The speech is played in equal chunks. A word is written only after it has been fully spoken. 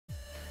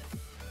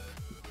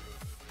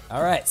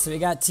All right, so we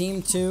got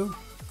Team 2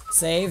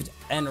 saved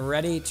and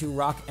ready to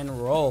rock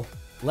and roll.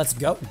 Let's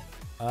go.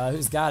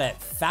 Who's got it?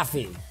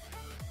 Faffy.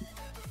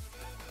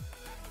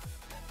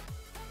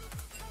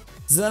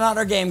 This is not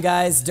our game,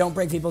 guys. Don't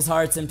break people's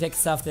hearts and pick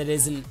stuff that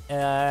isn't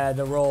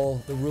the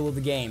rule of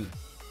the game.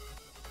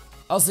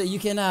 Also, you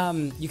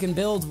can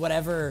build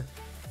whatever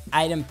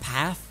item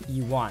path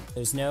you want.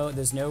 There's no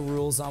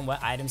rules on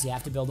what items you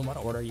have to build in what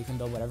order. You can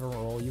build whatever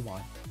role you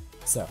want.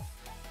 So,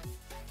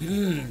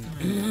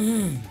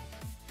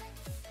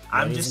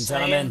 I'm just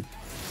saying.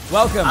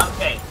 Welcome.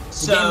 Okay,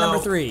 to game number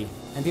 3,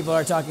 and people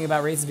are talking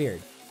about Wraith's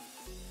beard.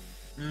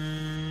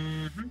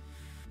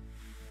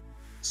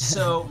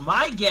 So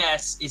my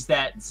guess is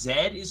that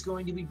Zed is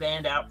going to be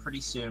banned out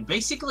pretty soon.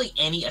 Basically,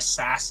 any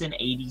assassin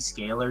AD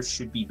scalers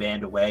should be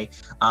banned away.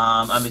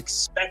 I'm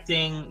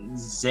expecting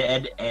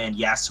Zed and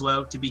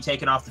Yasuo to be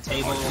taken off the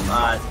table.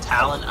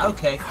 Talon,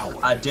 okay.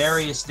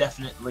 Darius,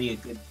 definitely a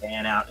good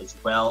ban out as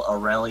well.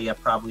 Aurelia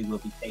probably will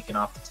be taken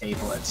off the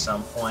table at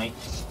some point.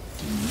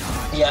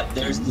 Yep,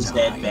 there's the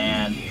Zed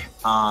ban.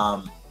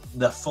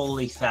 The full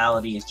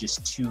lethality is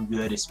just too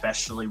good,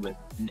 especially with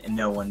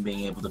no one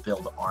being able to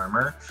build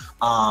armor.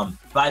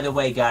 By the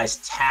way, guys,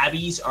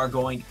 tabbies are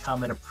going to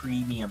come at a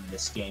premium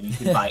this game. You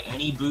can buy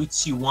any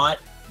boots you want.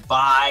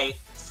 Buy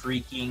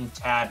freaking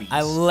tabbies.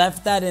 I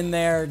left that in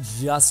there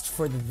just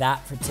for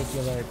that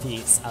particular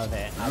piece of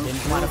it. I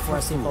didn't want to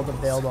force people to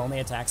build only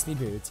attack speed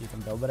boots. You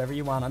can build whatever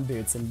you want on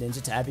boots, and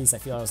ninja tabbies I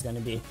feel it was going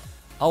to be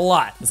a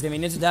lot. It's going to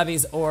be ninja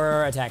tabbies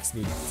or attack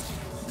speed boots.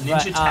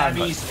 Ninja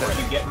tabbies, or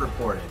you get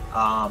reported.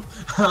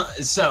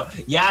 So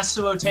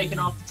Yasuo taken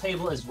off the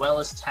table as well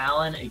as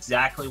Talon,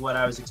 exactly what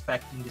I was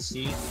expecting to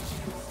see.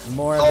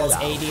 More of those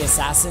AD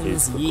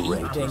assassins,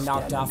 Yeet getting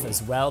knocked off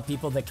as well.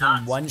 People that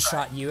can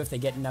one-shot you if they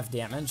get enough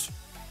damage.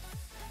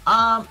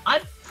 I'm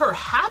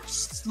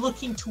perhaps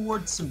looking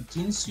towards some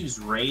Ginsu's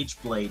Rage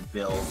Blade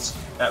builds.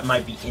 That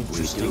might be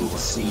interesting to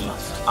see.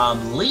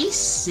 Lee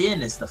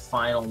Sin is the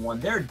final one.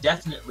 There are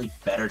definitely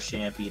better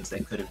champions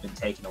that could have been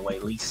taken away.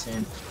 Lee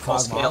Sin,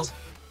 Kog'Maw.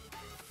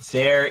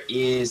 There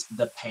is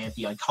the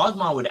Pantheon.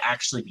 Kog'Maw would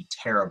actually be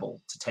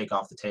terrible to take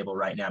off the table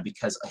right now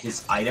because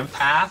his item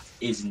path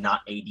is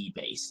not AD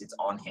based. It's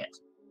on hit.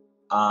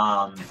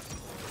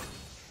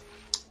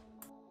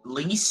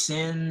 Lee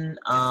Sin,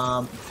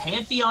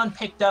 Pantheon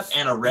picked up,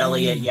 and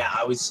Aurelia. Yeah,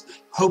 I was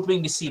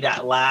hoping to see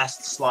that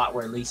last slot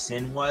where Lee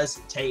Sin was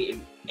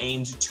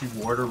aimed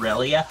toward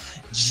Aurelia.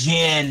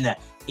 Jhin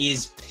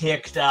is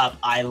picked up.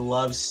 I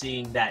love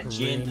seeing that.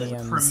 Jhin, the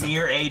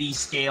premier AD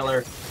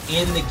scaler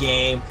in the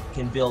game,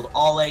 can build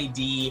all AD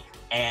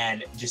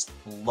and just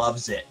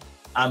loves it.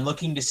 I'm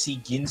looking to see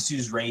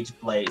Ginsu's Rage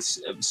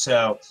Blades.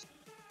 So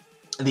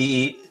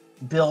the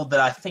build that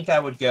I think I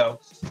would go: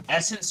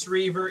 Essence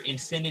Reaver,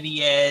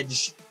 Infinity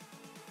Edge.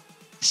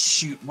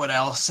 Shoot, what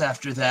else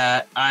after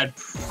that? I'd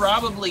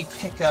probably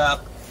pick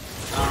up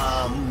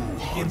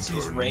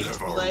Ginsu's Rage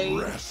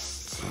Blade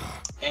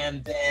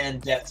and then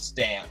Death's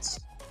Dance.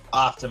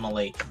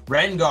 Optimally,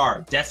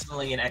 Rengar,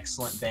 definitely an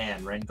excellent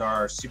ban.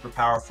 Rengar, super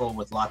powerful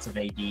with lots of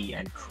AD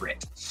and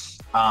crit.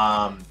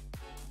 I'm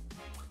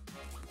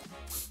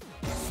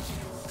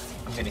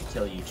gonna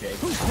kill you, Jake.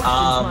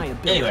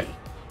 Anyway.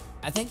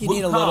 I think you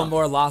need a little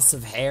more loss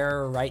of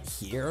hair right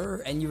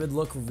here, and you would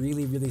look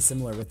really, really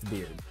similar with the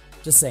beard.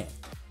 Just saying.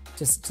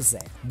 Just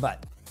saying.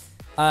 But,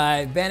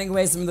 banning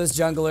away some of those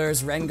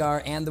junglers,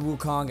 Rengar and the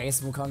Wukong. I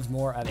guess Wukong's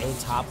more of a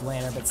top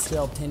laner, but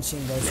still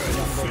pinching those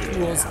jungle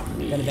tools.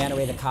 Gonna ban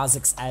away the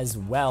Kha'Zix as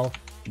well.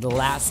 The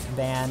last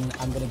ban,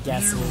 I'm gonna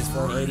guess, is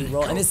for an 80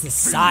 roll, and it's the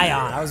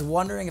Scion. I was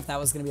wondering if that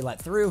was gonna be let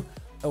through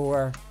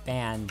or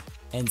banned.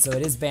 And so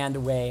it is banned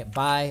away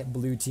by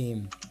blue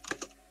team.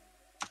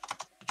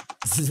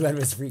 This is when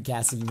was free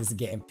casting this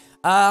game.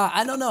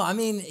 I don't know. I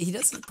mean, he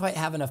doesn't quite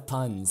have enough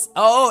puns.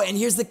 Oh, and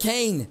here's the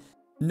Kayn.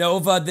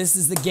 Nova, this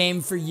is the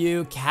game for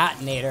you.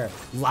 Catnator,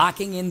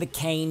 locking in the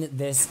Kayn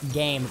this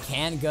game.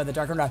 Can go the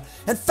Dark Round.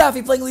 And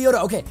Faffy playing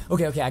Leona. Okay,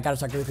 I gotta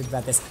talk really quick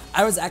about this.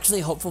 I was actually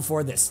hopeful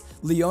for this.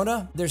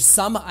 Leona, there's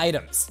some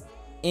items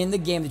in the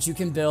game that you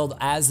can build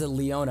as a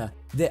Leona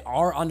that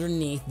are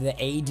underneath the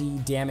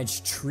AD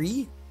damage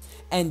tree,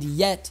 and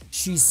yet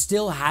she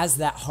still has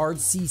that hard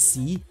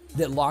CC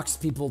that locks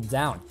people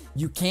down.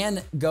 You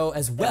can go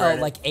as well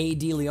like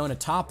AD Leona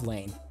top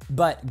lane,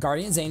 but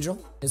Guardian's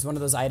Angel is one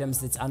of those items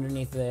that's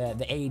underneath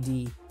the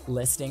AD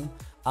listing.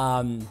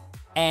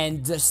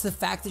 And just the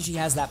fact that she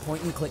has that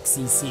point and click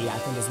CC, I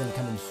think is gonna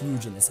come in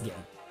huge in this game.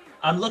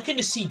 I'm looking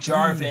to see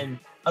Jarvan.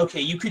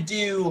 Okay, you could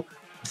do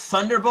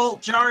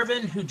Thunderbolt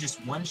Jarvan, who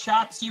just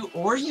one-shots you,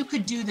 or you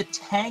could do the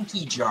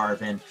tanky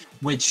Jarvan,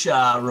 which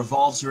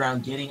revolves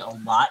around getting a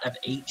lot of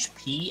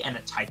HP, and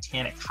a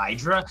Titanic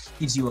Hydra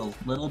gives you a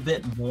little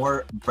bit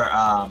more,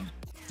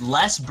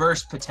 less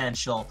burst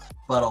potential,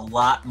 but a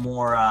lot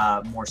more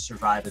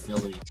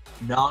survivability.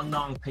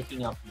 Nong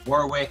picking up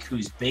Warwick,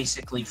 who's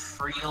basically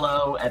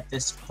Freelo at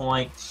this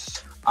point.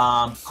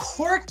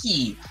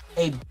 Corki,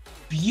 a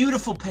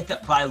beautiful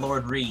pickup by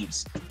Lord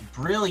Reeves.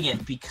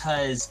 Brilliant,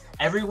 because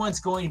everyone's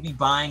going to be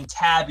buying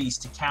tabbies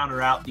to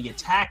counter out the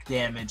attack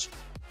damage.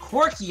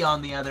 Corki,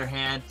 on the other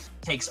hand,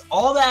 takes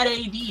all that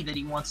AD that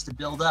he wants to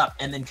build up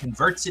and then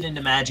converts it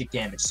into magic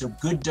damage. So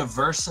good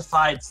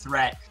diversified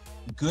threat,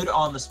 good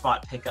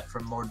on-the-spot pickup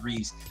from Lord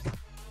Reeves.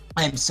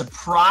 I'm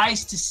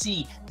surprised to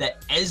see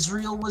that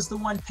Ezreal was the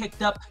one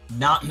picked up,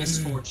 not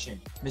Misfortune.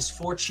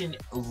 Misfortune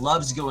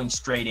loves going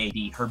straight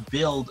AD. Her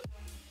build...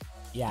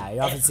 Yeah,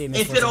 you often see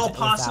Misfortune. If at all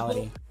possible...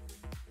 lethality.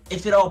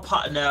 If at all...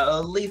 No,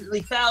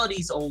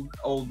 lethality's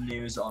old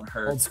news on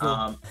her. Old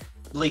school.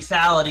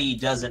 Lethality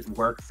doesn't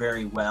work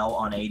very well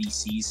on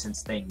ADCs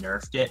since they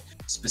nerfed it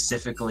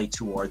specifically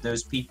toward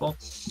those people.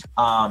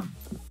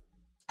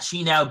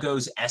 She now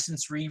goes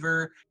Essence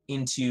Reaver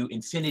into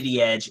Infinity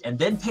Edge and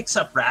then picks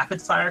up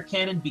Rapid Fire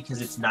Cannon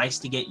because it's nice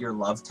to get your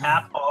love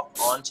tap off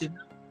onto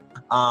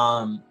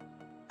them.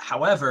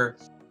 However,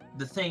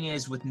 the thing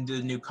is with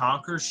the new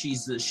Conqueror,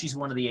 she's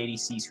one of the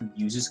ADCs who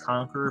uses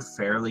Conqueror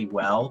fairly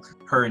well.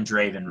 Her and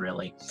Draven,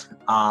 really.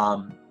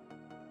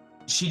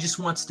 She just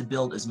wants to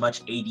build as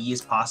much AD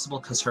as possible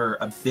because her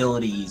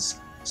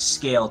abilities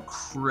scale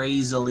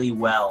crazily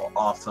well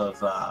off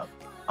of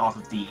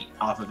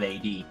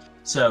AD.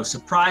 So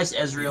surprised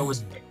Ezreal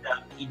was picked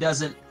up. He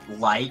doesn't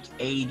like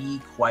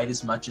AD quite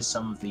as much as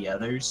some of the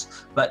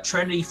others, but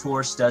Trinity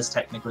Force does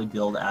technically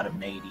build out of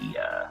an AD.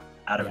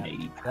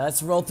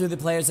 Let's roll through the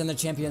players and the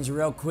champions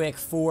real quick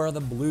for the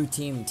blue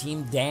team.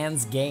 Team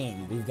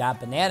DansGame. We've got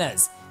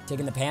Bananas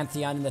taking the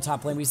Pantheon in the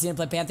top lane. We've seen him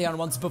play Pantheon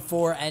once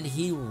before, and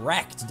he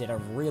wrecked. Did a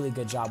really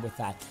good job with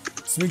that.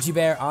 Smoochie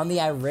Bear on the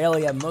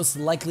Irelia, most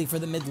likely for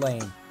the mid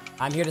lane.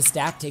 I'm here to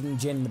stack, taking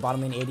Jhin in the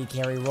bottom lane AD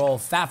carry role.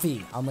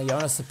 Faffy on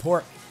Leona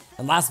support.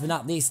 And last but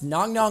not least,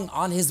 Nong Nong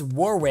on his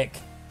Warwick,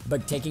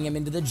 but taking him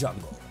into the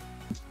jungle.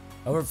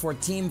 Over for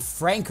Team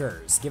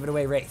FrankerZ. Give it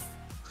away, Wraith.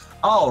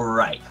 All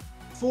right.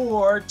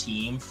 For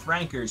Team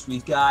FrankerZ,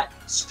 we've got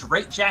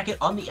Straight Jacket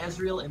on the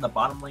Ezreal in the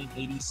bottom lane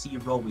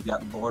ADC role. We've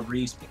got Lord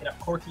Reeves picking up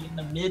Corki in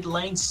the mid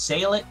lane.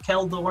 Sail It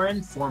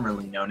Keldoran,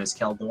 formerly known as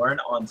Keldoran,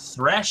 on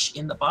Thresh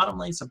in the bottom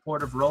lane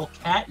supportive role.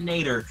 Cat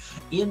Nader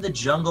in the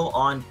jungle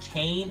on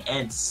Kayn,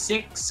 and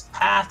 6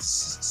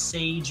 Paths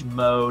Sage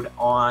mode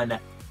on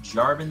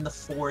Jarvan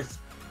IV,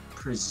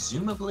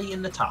 presumably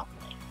in the top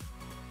lane.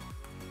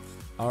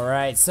 All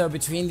right, so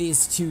between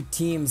these two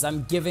teams,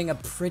 I'm giving a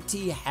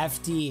pretty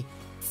hefty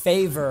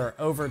favor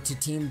over to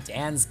Team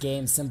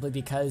DansGame simply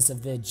because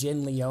of the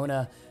Jhin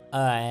Leona.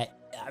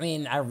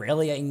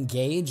 Irelia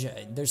engage.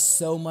 There's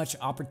so much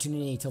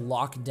opportunity to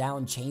lock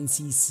down Chain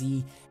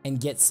CC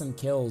and get some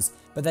kills,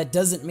 but that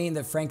doesn't mean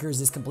that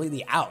FrankerZ is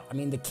completely out. I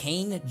mean, the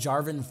Kayn,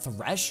 Jarvan,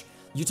 Thresh,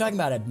 you're talking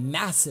about a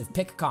massive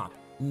pick comp.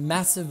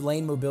 Massive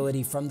lane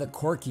mobility from the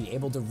Corki,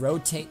 able to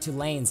rotate to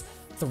lanes.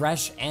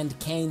 Thresh and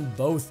Kayn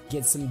both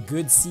get some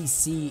good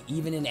CC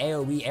even in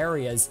AoE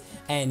areas,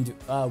 and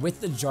with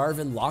the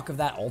Jarvan lock of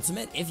that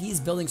ultimate, if he's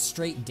building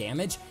straight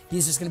damage,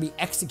 he's just going to be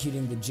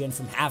executing the Jhin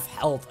from half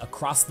health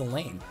across the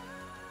lane.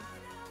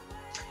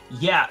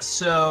 Yeah,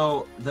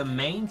 so the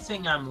main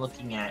thing I'm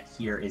looking at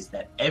here is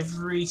that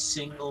every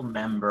single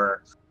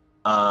member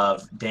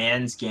of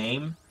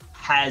DansGame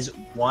has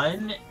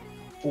one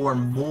or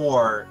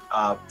more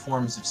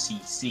forms of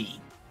CC.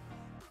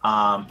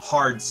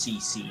 Hard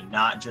CC,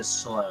 not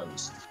just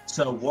slows.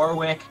 So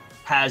Warwick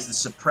has the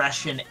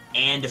suppression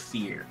and a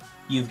fear.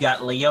 You've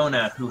got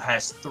Leona, who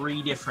has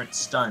 3 different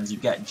stuns.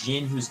 You've got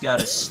Jhin, who's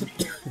got a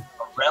snare.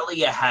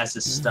 Aurelia has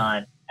a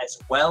stun, as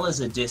well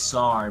as a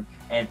disarm,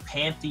 and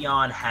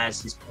Pantheon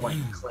has his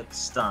point-and-click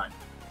stun.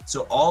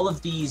 So all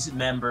of these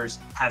members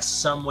have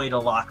some way to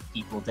lock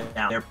people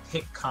down. Their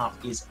pick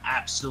comp is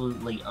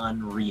absolutely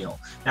unreal.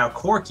 Now,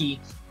 Corki,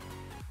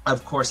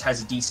 of course,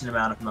 has a decent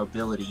amount of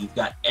mobility. You've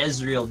got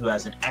Ezreal, who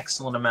has an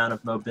excellent amount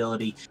of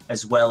mobility,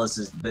 as well as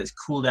the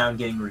cooldown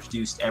getting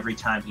reduced every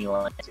time he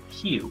lands a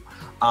Q.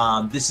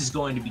 This is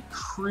going to be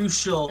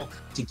crucial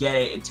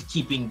to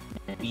keeping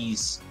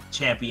these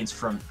champions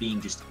from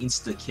being just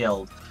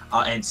insta-killed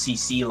and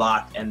CC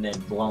locked and then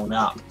blown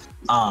up.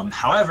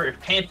 However, if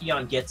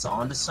Pantheon gets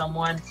onto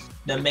someone,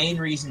 the main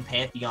reason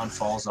Pantheon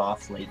falls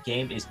off late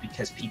game is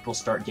because people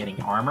start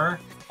getting armor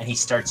and he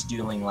starts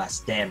dealing less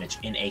damage.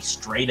 In a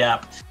straight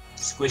up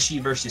squishy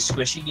versus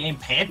squishy game,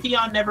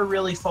 Pantheon never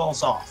really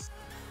falls off.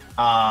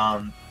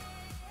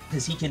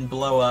 Because he can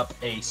blow up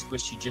a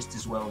squishy just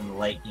as well in the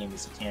late game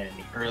as he can in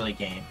the early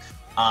game.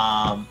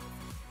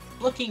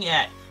 Looking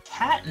at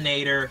Cat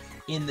Nader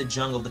in the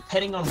jungle,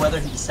 depending on whether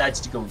he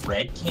decides to go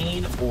red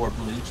Kayn or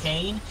blue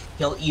Kayn,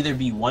 he'll either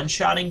be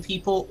one-shotting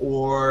people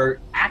or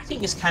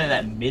acting as kind of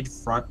that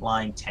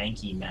mid-frontline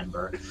tanky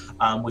member,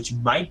 which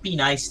might be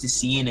nice to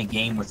see in a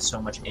game with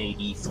so much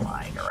AD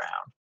flying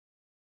around.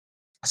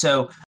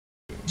 So,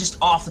 just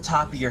off the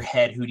top of your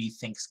head, who do you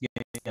think's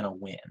gonna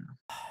win?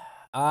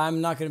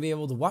 I'm not going to be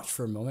able to watch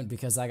for a moment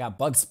because I got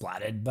bug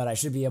splatted, but I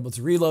should be able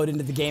to reload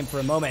into the game for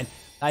a moment.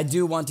 I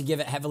do want to give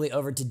it heavily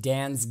over to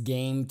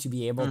DansGame to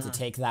be able to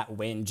take that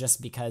win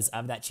just because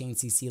of that chain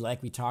CC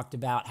like we talked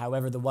about.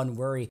 However, the one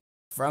worry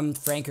from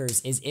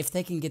FrankerZ is if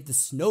they can get the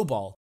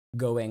snowball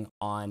going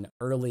on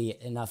early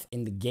enough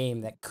in the game,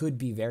 that could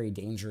be very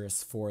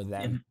dangerous for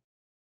them.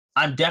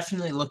 I'm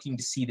definitely looking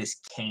to see this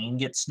Kayn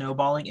get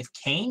snowballing. If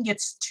Kayn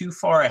gets too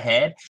far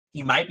ahead,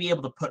 he might be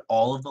able to put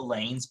all of the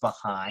lanes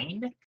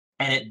behind.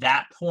 And at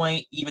that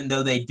point, even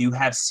though they do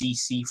have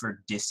CC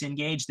for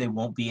disengage, they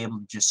won't be able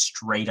to just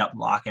straight up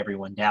lock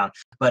everyone down.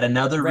 But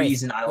another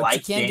reason I like what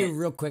you can do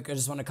real quick, I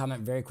just want to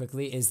comment very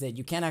quickly, is that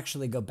you can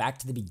actually go back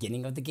to the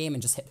beginning of the game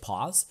and just hit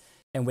pause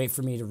and wait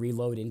for me to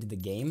reload into the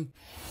game.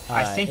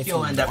 I think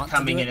you'll end up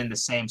coming in the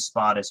same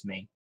spot as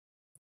me.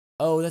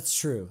 Oh, that's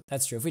true.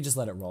 That's true. If we just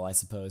let it roll, I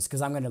suppose,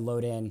 because I'm going to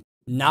load in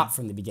not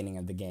from the beginning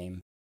of the game.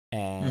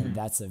 And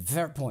that's a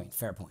fair point.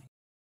 Fair point.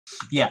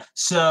 Yeah.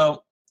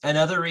 So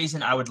another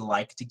reason I would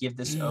like to give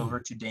this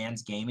over to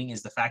DansGame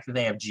is the fact that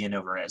they have Jhin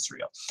over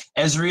Ezreal.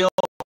 Ezreal,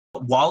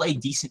 while a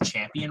decent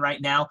champion right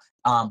now,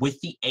 with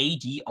the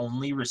AD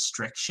only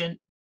restriction,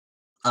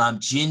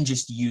 Jhin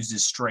just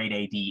uses straight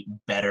AD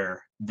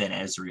better than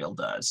Ezreal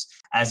does.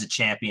 As a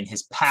champion,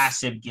 his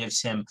passive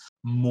gives him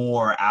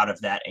more out of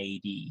that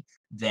AD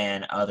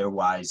than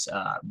otherwise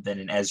than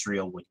an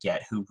Ezreal would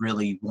get, who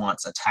really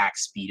wants attack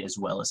speed as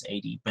well as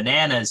AD.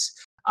 Bananas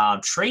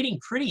trading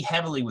pretty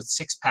heavily with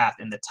Six Path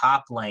in the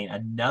top lane.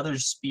 Another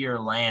spear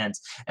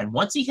lands, and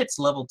once he hits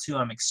level 2,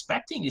 I'm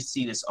expecting to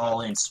see this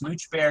all in.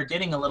 Smooch Bear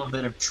getting a little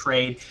bit of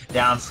trade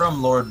down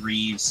from Lord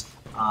Reeves.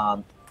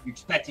 You're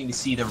expecting to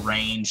see the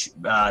range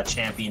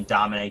champion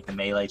dominate the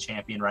melee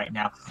champion right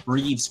now.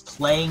 Reeves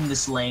playing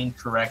this lane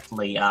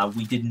correctly.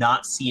 We did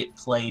not see it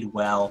played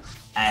well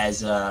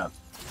as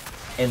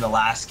in the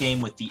last game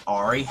with the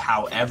Ahri.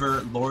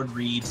 However, Lord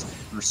Reeves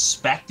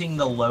respecting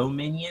the low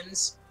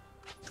minions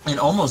and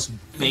almost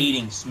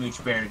baiting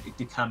Smooch Bear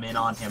to come in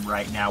on him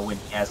right now when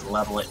he has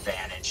level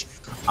advantage.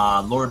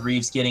 Lord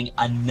Reeves getting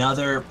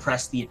another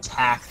press the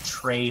attack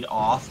trade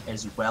off,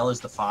 as well as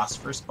the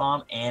Phosphorus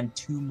Bomb and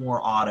 2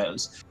 more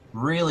autos.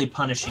 Really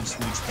punishing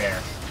Smooch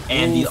Bear.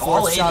 And the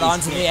all-in shot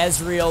onto the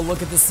Ezreal.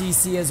 Look at the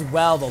CC as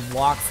well. The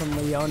walk from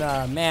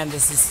Leona. Man,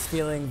 this is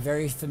feeling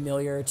very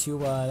familiar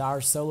to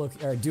our solo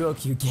or duo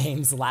queue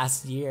games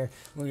last year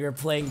when we were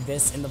playing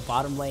this in the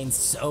bottom lane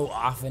so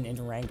often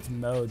in ranked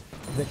mode.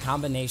 The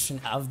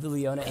combination of the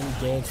Leona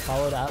engage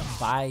followed up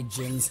by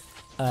Jin's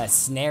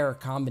snare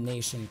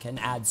combination can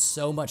add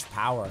so much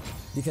power,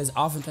 because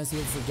oftentimes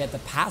people forget the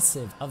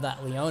passive of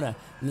that Leona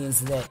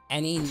means that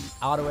any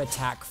auto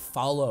attack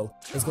follow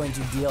is going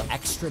to deal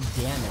extra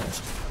damage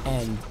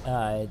and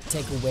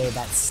take away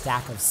that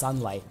stack of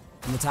sunlight.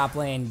 In the top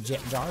lane,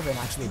 Jarvan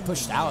actually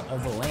pushed out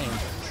of the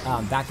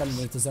lane back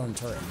underneath his own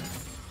turret.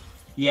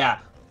 Yeah.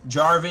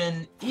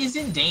 Jarvan is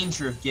in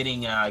danger of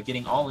getting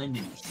all in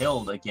and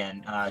killed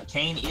again.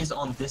 Kayn is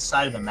on this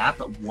side of the map,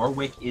 but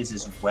Warwick is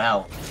as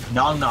well.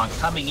 Nong Nong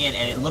coming in,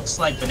 and it looks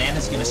like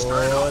Banana's going to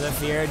start. Oh, the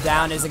fear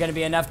down. Is it going to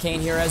be enough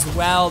Kayn here as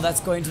well? That's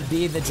going to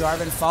be the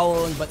Jarvan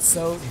following, but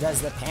so does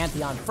the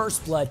Pantheon.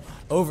 First blood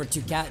over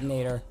to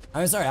Catinator.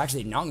 I'm sorry,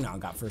 actually, Nong Nong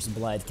got first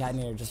blood.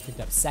 Catinator just picked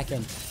up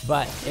second.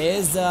 But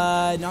is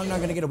Nong Nong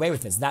going to get away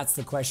with this? That's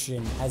the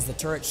question, as the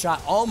turret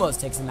shot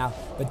almost takes him out,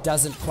 but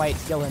doesn't quite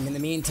kill him. In the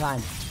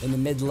meantime, in the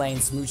mid lane,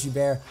 Smoochy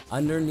Bear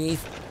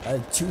underneath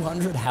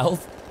 200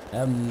 health.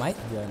 Might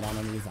be going down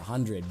underneath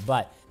 100,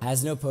 but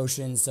has no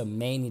potions, so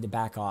may need to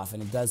back off.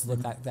 And it does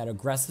look like that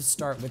aggressive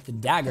start with the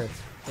dagger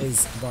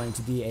is going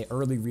to be an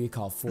early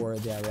recall for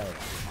the Irelia.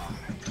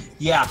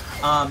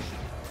 Yeah,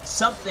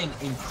 something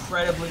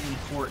incredibly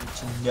important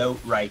to note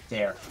right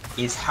there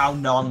is how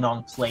Nong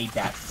Nong played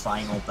that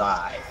final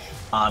dive.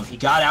 He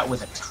got out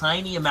with a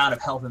tiny amount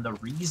of health, and the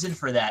reason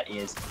for that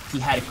is he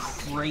had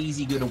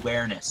crazy good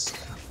awareness.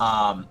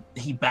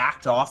 He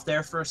backed off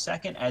there for a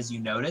second, as you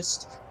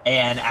noticed,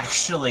 and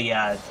actually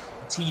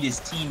teed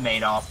his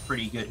teammate off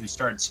pretty good, who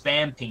started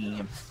spam pinging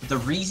him. But the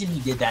reason he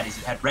did that is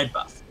he had red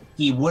buff.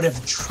 He would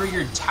have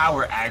triggered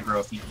tower aggro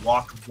if he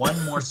walked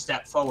one more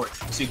step forward.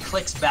 So he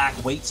clicks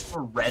back, waits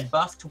for red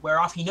buff to wear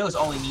off. He knows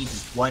all he needs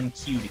is 1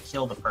 Q to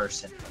kill the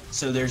person.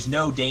 So there's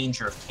no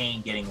danger of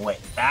Kayn getting away.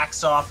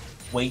 Backs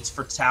off, waits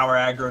for tower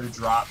aggro to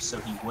drop so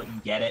he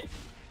wouldn't get it,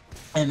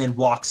 and then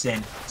walks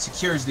in,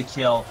 secures the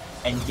kill,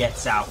 and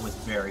gets out with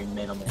very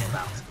minimal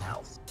amounts of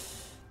health.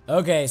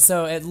 Okay,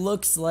 so it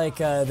looks like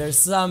there's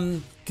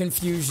some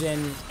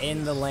confusion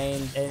in the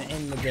lane,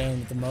 in the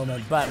game at the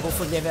moment, but we'll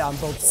forgive it on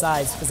both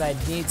sides because I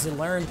need to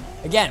learn.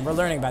 Again, we're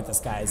learning about this,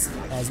 guys,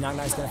 as Nong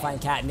Nong's going to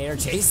find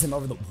Catinator, chase him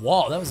over the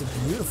wall. That was a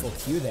beautiful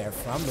cue there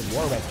from the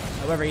Warwick.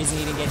 However, he's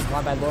eating engaged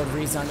upon by Lord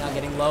Reeves, Nong Nong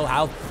getting low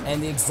health,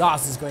 and the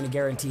exhaust is going to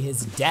guarantee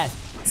his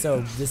death.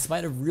 So,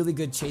 despite a really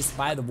good chase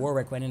by the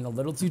Warwick, went in a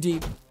little too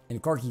deep,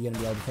 and Corki going to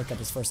be able to pick up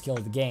his first kill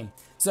of the game.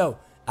 So,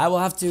 I will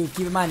have to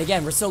keep in mind,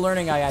 again, we're still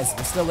learning, guys,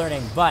 we're still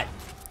learning, but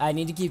I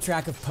need to keep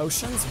track of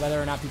potions,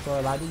 whether or not people are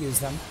allowed to use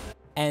them,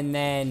 and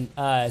then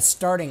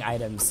starting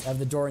items of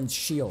the Doran's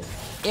Shield.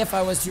 If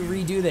I was to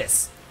redo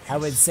this, I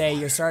would say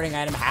your starting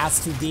item has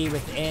to be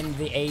within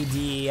the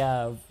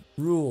AD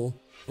rule,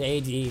 the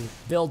AD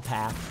build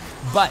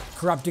path, but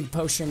Corrupting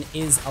Potion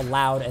is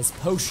allowed, as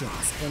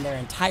potions in their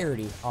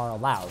entirety are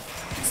allowed.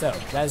 So,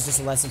 that is just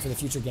a lesson for the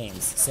future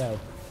games. So,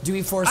 do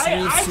we force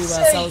Reeves to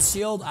sell his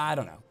shield? I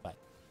don't know, but...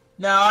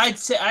 No, I'd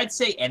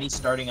say any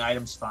starting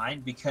item's fine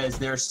because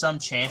there are some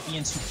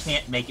champions who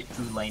can't make it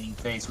through laning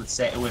phase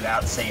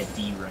without say a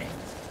D ring.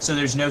 So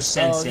there's no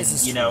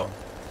sense in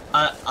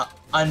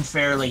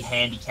unfairly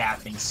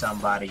handicapping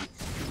somebody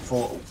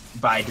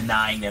by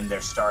denying them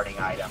their starting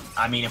item.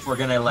 I mean, if we're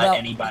gonna let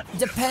anybody,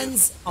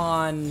 depends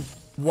on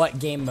what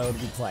game mode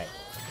we play.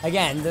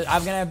 Again,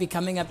 I'm going to be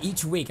coming up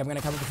each week. I'm going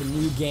to come up with a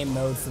new game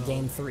mode for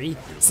Game 3.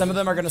 Some of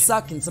them are going to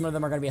suck, and some of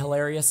them are going to be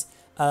hilarious.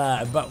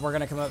 But we're going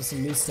to come up with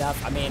some new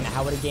stuff. I mean,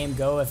 how would a game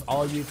go if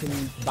all you can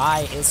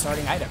buy is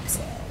starting items?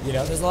 You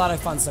know, there's a lot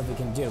of fun stuff we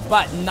can do.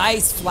 But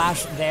nice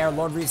flash there.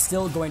 Lord Reeve's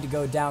still going to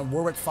go down.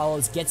 Warwick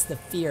follows, gets the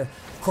fear.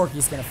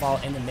 Corky's going to fall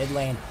in the mid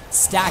lane.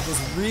 Stack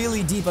is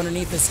really deep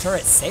underneath this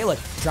turret.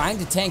 Salic trying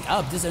to tank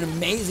up. Does an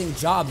amazing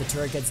job. The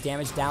turret gets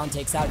damaged down,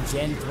 takes out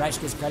Jin. Thresh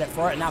gets credit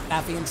for it. Now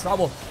Faffy in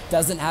trouble.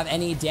 Doesn't have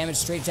any damage.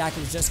 Straight Jacket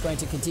is just going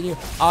to continue.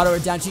 Auto her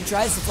down. She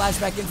tries to flash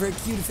back in for a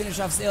Q to finish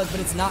off Salic,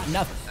 but it's not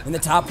enough. In the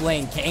top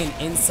lane, Kayn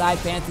inside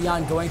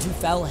Pantheon going to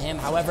fell him.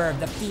 However,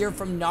 the fear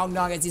from Nog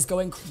Nog as he's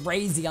going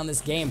crazy on this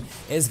game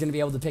is going to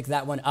be able to pick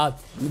that one up.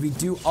 And we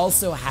do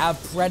also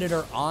have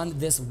Predator on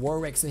this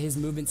Warwick, so his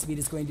movement speed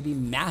is going to be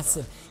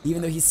massive.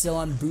 Even though he's still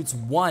on boots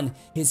 1,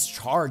 his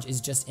charge is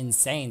just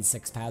insane.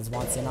 6 paths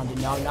wants in onto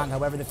Nog Nog.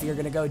 However, the fear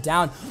going to go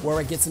down.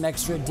 Warwick gets some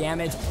extra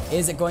damage.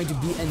 Is it going to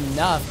be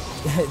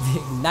enough?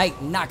 The Ignite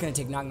not going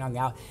to take Nog Nog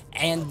out.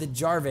 And the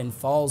Jarvan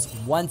falls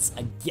once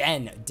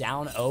again,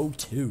 down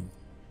 0-2.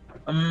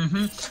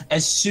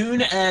 As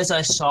soon as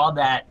I saw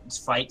that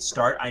fight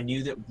start, I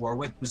knew that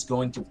Warwick was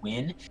going to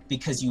win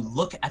because you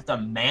look at the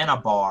mana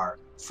bar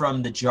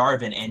from the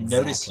Jarvan and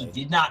notice he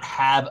did not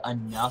have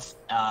enough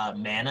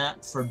mana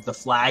for the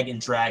flag and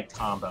drag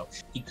combo.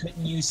 He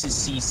couldn't use his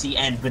CC,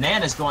 and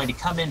Banana's going to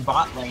come in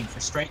bot lane for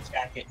Straight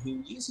Jacket,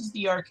 who uses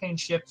the Arcane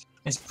Shift,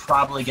 is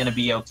probably going to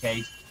be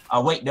okay.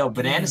 Wait, no,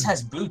 Bananas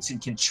has boots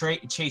and can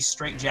chase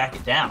Straight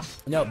Jacket down.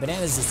 No,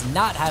 Bananas does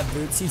not have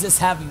boots. He just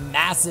have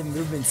massive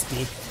movement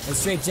speed. And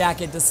Straight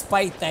Jacket,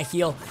 despite the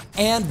heal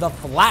and the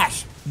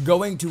flash,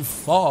 going to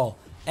fall.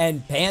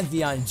 And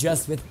Pantheon,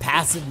 just with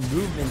passive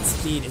movement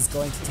speed, is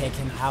going to take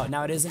him out.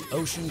 Now, it is an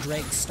Ocean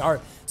Drake start,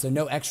 so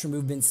no extra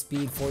movement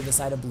speed for the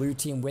side of blue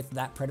team with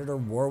that Predator,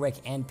 Warwick,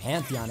 and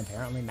Pantheon.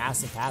 Apparently,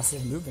 massive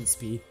passive movement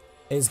speed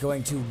is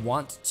going to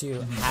want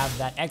to have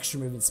that extra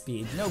movement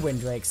speed. No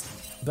Windrakes,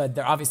 but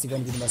they're obviously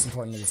going to be the most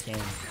important in this game.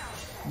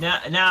 Now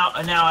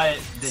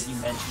that you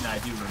mentioned, I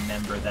do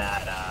remember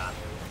that.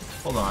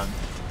 Hold on.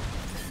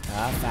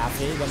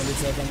 Faffy going to be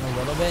taken a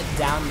little bit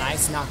down.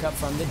 Nice knock up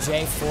from the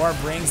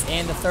J4. Brings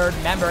in the third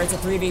member. It's a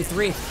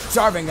 3v3.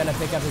 Jarvan going to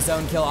pick up his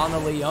own kill on the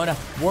Leona.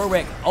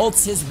 Warwick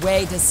ults his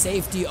way to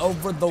safety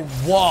over the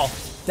wall.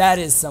 That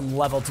is some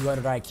level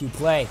 200 IQ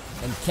play.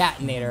 And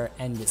Catinator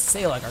and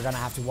Salic are going to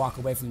have to walk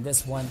away from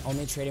this one,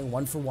 only trading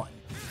 1 for 1.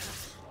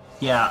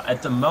 Yeah,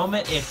 at the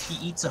moment, if he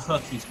eats a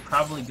hook, he's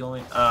probably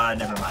going...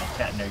 never mind.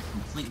 Catinator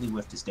completely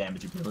whiffed his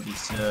damage ability,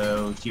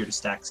 so here to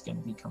stack's going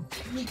to be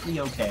completely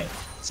okay.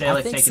 Salic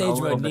I think taking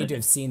Sage would need to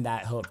have seen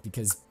that hook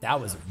because that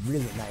was a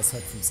really nice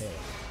hook from Salic.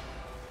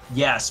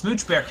 Yeah,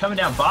 Smooch Bear coming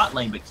down bot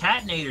lane, but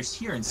Catinator's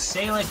here, and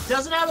Salic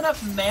doesn't have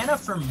enough mana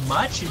for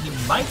much, and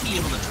he might be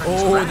able to turn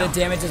this around. The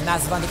damage is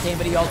massive on the Kayn,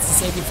 but he ults to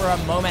safety for a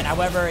moment.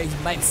 However, he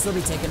might still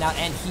be taken out,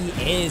 and he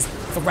is.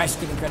 Thresh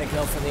getting credit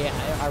kill for the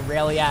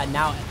Aurelia.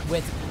 Now,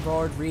 with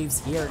Lord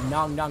Reeves here,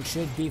 Nog Nog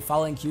should be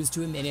following Qs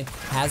to a minion.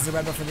 Has the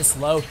Rebel for the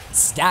slow.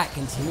 Stack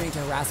continuing to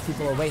harass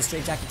people away.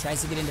 Straight Jacket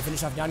tries to get in to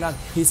finish off Nog Nog.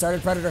 He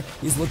started Predator.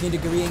 He's looking to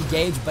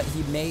re-engage, but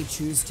he may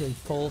choose to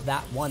pull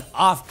that one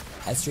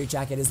off as Straight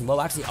Jacket is low.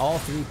 Actually, all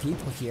 3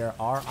 people here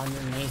are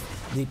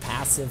underneath the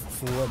passive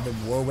for the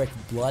Warwick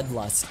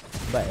Bloodlust,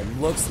 but it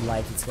looks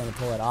like it's going to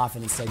pull it off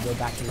and instead go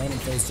back to laning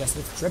phase just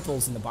with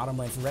triples in the bottom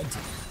lane for red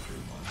team.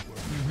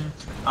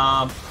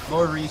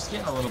 Lord Reeves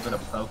getting a little bit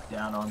of poke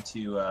down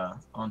onto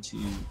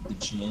the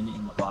Jin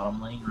in the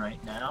bottom lane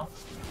right now.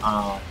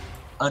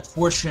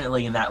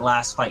 Unfortunately, in that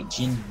last fight,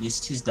 Jin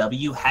missed his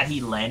W. Had he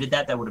landed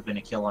that, that would have been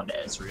a kill onto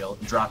Ezreal,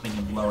 dropping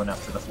him low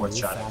enough for the 4th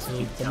shot.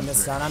 Getting the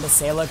stun onto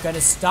Salic, going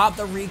to stop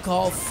the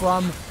recall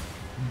from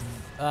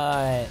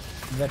the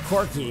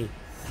Corky,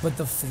 but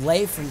the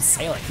flay from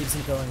Salic keeps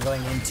him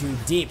going in too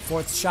deep.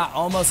 4th shot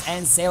almost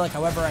ends Salic.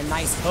 However, a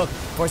nice hook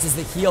forces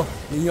the heal.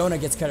 Leona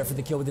gets credit for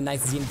the kill with a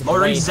nice Zine to the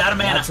blade. He's out of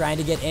mana. Now trying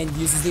to get in,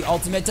 uses the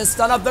ultimate to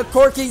stun up the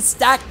Corky.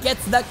 Stack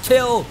gets the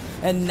kill.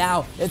 And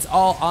now it's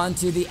all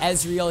onto the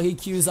Ezreal. He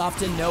queues off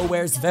to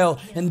Nowheresville,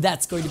 and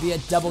that's going to be a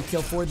double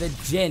kill for the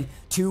Jin.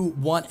 2,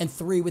 1, and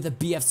 3 with a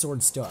BF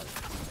sword start.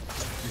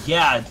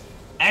 Yeah,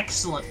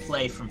 excellent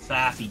play from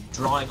Faffy,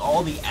 drawing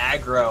all the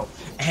aggro.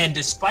 And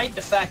despite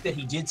the fact that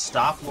he did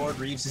stop Lord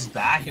Reeves'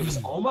 back, it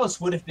was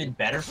almost would have been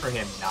better for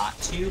him not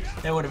to.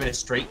 That would have been a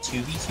straight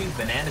 2v2.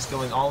 Bananas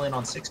going all in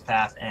on 6th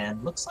path,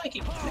 and looks like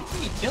it could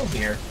be a kill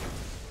here.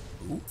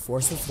 Ooh,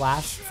 force a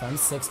flash from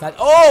 6th path.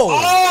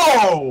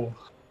 Oh!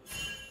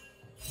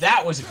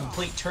 That was a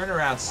complete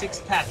turnaround.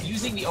 6th path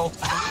using the ult.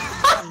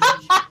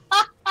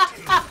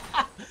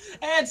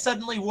 And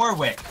suddenly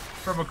Warwick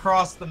from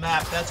across the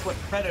map. That's what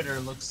Predator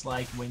looks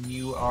like when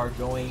you are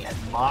going at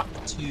Mach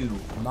 2.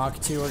 Mach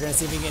 2, we're going to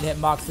see if we can hit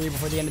Mach 3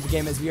 before the end of the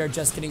game as we are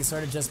just getting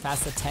started just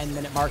past the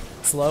 10-minute mark.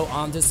 Slow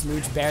onto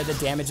Smooch Bear, the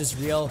damage is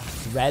real.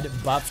 Red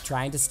buff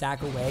trying to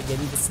stack away,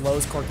 getting the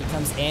slows. Corky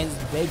comes in,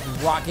 big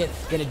rocket,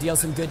 going to deal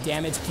some good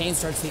damage. Kane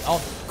starts the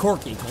ult,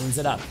 Corky cleans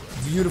it up.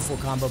 Beautiful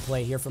combo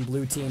play here from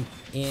blue team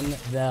in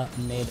the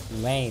mid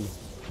lane.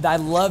 I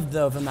love,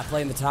 though, from that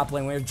play in the top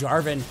lane where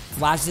Jarvan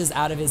flashes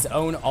out of his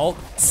own ult,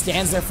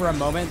 stands there for a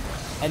moment,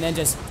 and then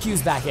just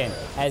queues back in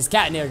as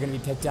Cat and Nate are going to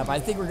be picked up. I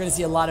think we're going to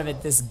see a lot of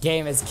it this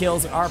game as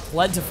kills are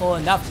plentiful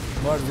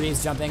enough. Lord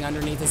Reeves jumping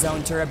underneath his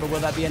own turret, but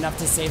will that be enough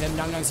to save him?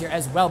 Nung Nung's here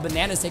as well.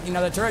 Bananas taking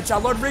another turret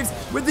shot. Lord Reeves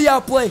with the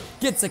outplay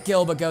gets a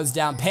kill, but goes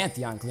down.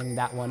 Pantheon cleaning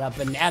that one up.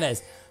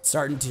 Bananas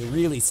starting to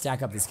really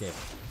stack up this game.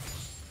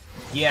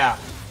 Yeah.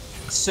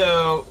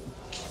 So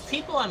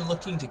people I'm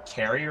looking to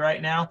carry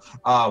right now,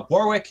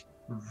 Warwick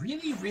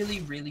really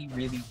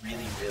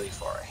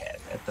far ahead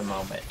at the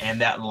moment,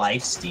 and that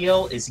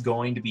lifesteal is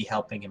going to be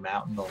helping him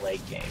out in the late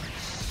game.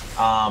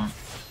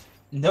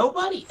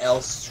 Nobody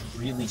else is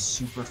really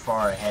super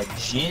far ahead.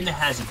 Jhin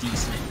has a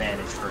decent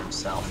advantage for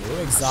himself.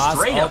 Ooh, exhaust.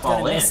 Straight up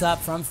all in. Miss up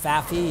from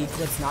Faffy.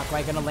 Eclipse not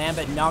quite going to land,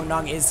 but Nong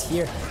Nong is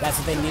here. That's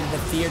what they needed, the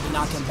fear to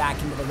knock him back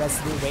into the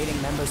rest of the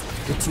waiting members,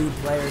 the two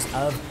players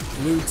of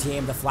blue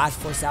team. The flash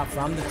force out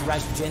from the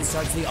Thresh. Jhin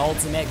starts the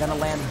ultimate, going to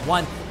land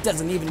one.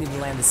 Doesn't even need to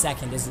land the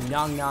second. As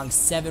Nong Nong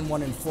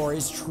 7-1-4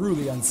 is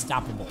truly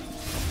unstoppable.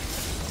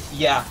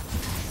 Yeah.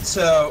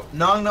 So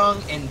Nong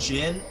Nong and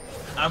Jhin,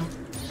 I'm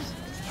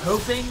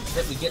hoping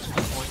that we get to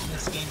the point in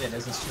this game that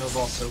doesn't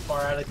snowball so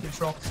far out of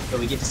control that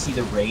we get to see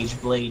the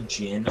Rage Blade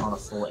Jhin on a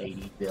full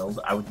 80 build.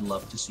 I would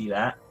love to see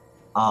that.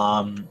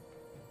 I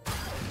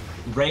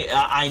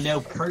know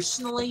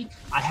personally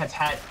I have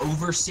had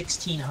over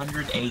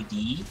 1600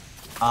 AD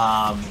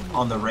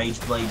on the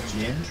Rage Blade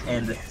Jhin,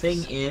 and the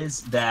thing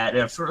is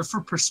that for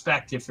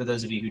perspective, for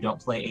those of you who don't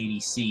play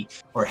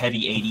ADC or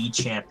heavy AD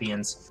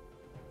champions,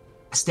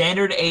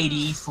 standard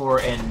AD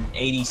for an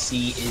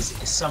ADC is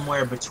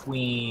somewhere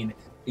between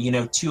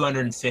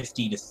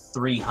 250 to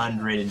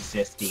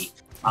 350,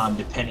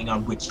 depending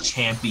on which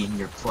champion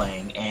you're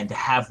playing. And to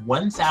have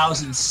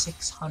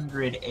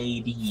 1,600 AD,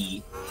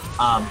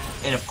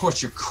 and of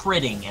course you're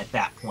critting at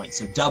that point,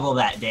 so double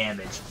that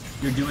damage.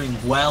 You're doing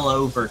well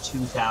over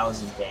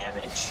 2,000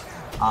 damage,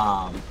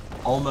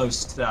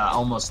 almost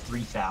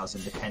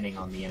 3,000 depending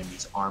on the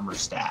enemy's armor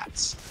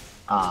stats,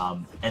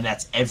 and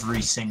that's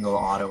every single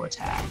auto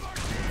attack.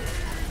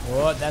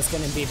 Oh, that's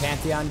going to be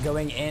Pantheon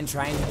going in,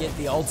 trying to get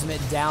the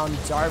ultimate down.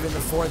 Jarvan the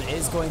fourth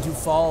is going to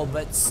fall,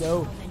 but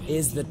so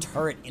is the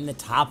turret in the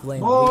top lane.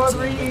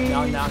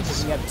 Nong Nong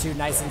picking up two.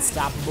 Nice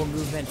unstoppable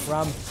movement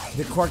from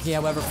the Corky,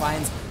 however,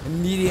 finds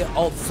immediate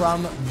ult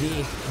from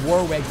the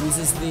Warwick.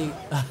 Uses the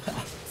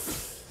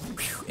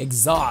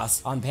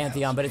exhaust on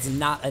Pantheon, but it's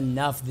not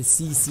enough. The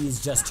CC is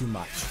just too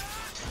much.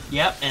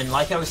 Yep, and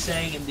like I was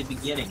saying in the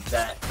beginning,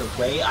 that the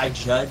way I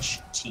judge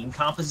team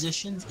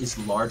compositions is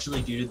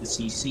largely due to the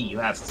CC. You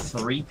have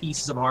 3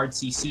 pieces of hard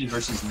CC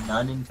versus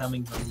none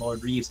incoming from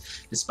Lord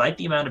Reeves. Despite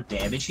the amount of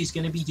damage he's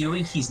going to be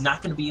doing, he's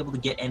not going to be able to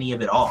get any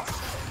of it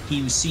off.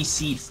 He was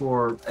CC'd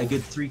for a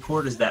good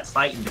 3/4 of that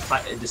fight, and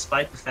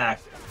despite the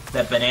fact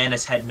that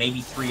Bananas had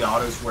maybe 3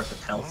 autos worth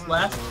of health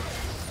left,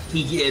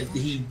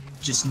 he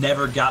just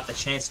never got the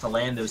chance to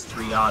land those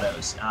 3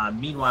 autos.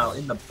 Meanwhile,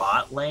 in the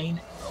bot lane,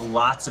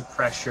 lots of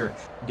pressure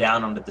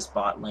down onto this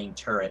bot lane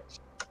turret.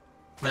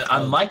 But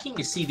I'm liking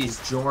to see these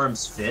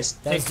Jorm's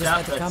Fist picked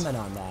up. That's comment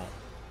on that.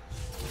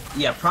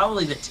 Yeah,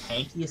 probably the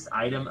tankiest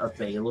item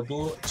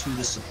available to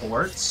the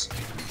supports.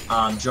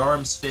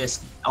 Jorm's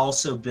Fist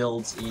also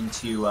builds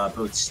into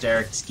both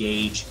Steric's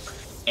Gauge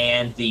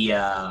and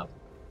the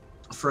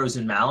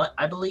Frozen Mallet,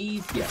 I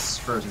believe. Yes,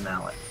 Frozen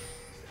Mallet.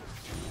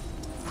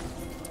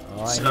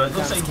 All right, so it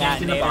looks like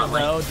Cat Nader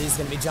low. He's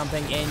going to be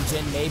jumping in.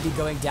 Jhin may be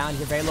going down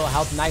here. Very low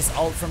health. Nice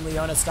ult from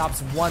Leona. Stops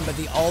one, but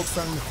the ult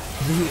from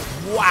the...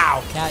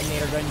 Wow! Cat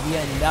Nader going to be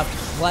enough.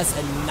 Plus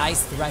a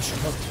nice Thresh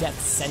hook death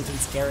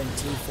sentence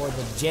guarantee for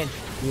the Jhin.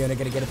 Leona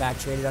going to get it back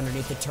traded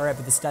underneath the turret,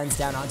 but the stun's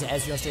down onto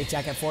Ezreal. Straight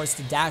jacket forced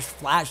to dash,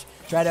 flash,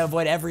 try to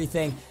avoid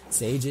everything.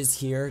 Sage is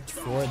here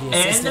for the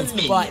assistance,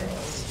 but...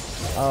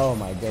 Oh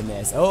my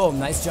goodness. Oh,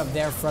 nice jump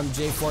there from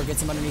J4.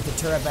 Gets him underneath the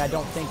turret, but I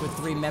don't think with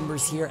 3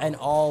 members here and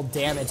all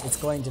damage, it's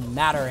going to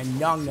matter. And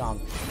Nong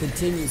Nong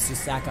continues to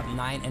stack up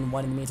 9-1. In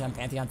the meantime,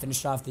 Pantheon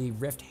finished off the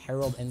Rift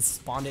Herald and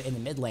spawned it in the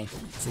mid lane.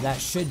 So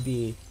that should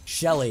be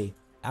Shelly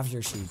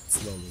after she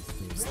slowly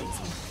clears these.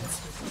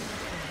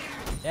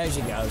 There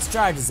she goes.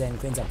 Charges in,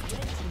 cleans up the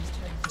turret.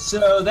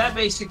 So that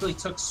basically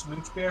took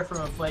Smooch Bear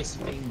from a place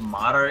of being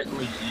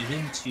moderately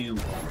even to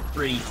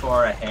pretty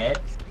far ahead,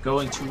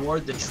 going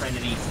toward the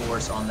Trinity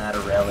Force on that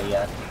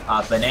Aurelia.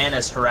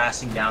 Bananas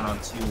harassing down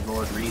onto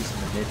Lord Reeves in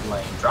the mid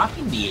lane,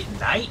 dropping the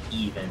Ignite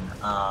even.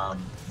 That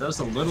was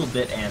a little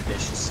bit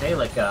ambitious. Say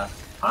like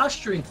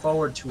posturing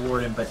forward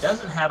toward him, but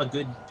doesn't have a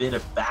good bit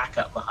of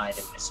backup behind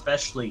him,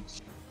 especially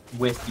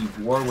with the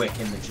Warwick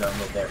in the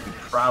jungle there, who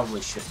probably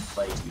shouldn't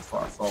play too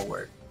far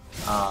forward.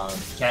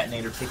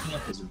 Catnator picking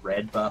up his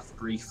red buff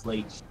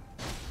briefly,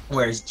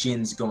 whereas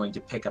Jin's going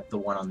to pick up the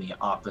one on the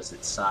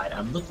opposite side.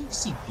 I'm looking to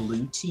see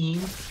blue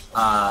team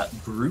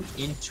group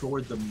in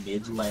toward the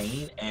mid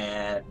lane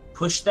and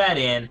push that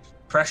in,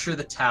 pressure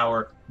the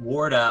tower,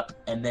 ward up,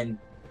 and then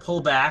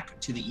pull back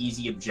to the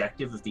easy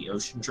objective of the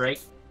Ocean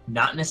Drake.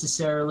 Not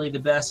necessarily the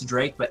best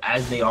Drake, but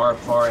as they are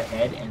far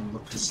ahead and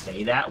look to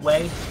stay that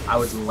way, I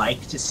would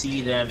like to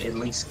see them at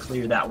least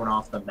clear that one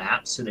off the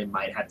map, so they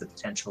might have the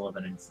potential of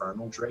an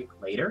Infernal Drake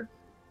later.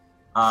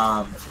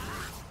 But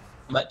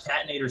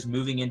Catnator's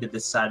moving into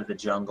this side of the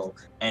jungle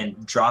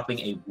and dropping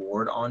a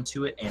ward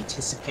onto it,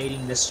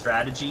 anticipating this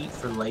strategy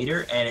for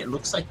later, and it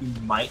looks like we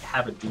might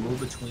have a duel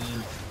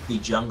between the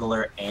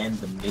jungler and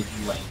the mid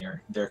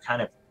laner. They're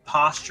kind of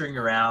posturing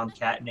around,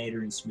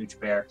 Catnator and Smooch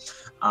Bear.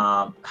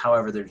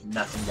 However, there's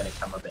nothing going to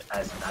come of it,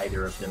 as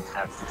neither of them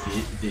have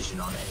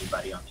vision on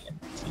anybody on the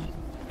enemy team.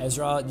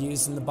 Ezreal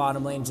using the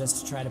bottom lane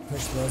just to try to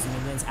push those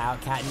minions out.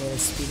 Catnator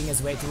speeding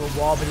his way through a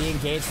wall, but he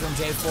engaged from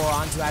J4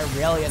 onto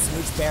Irelia.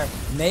 Smooch Bear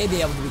may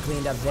be able to be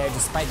cleaned up there,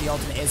 despite the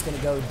ultimate is going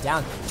to go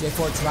down.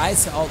 J4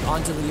 tries to ult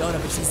onto Leona,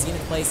 but she's in a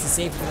place to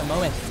save for the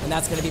moment, and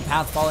that's going to be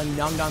path falling.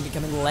 Nongdong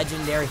becoming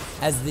legendary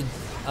as the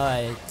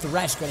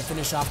Thresh going to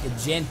finish off the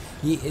Jhin.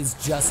 He is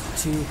just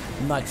too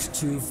much,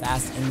 too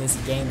fast in this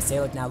game.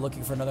 Salek now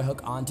looking for another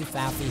hook onto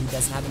Faffy. He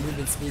doesn't have the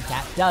movement speed.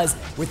 Cat does,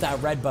 with that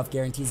red buff,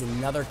 guarantees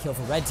another kill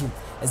for red team,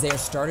 as they are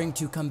starting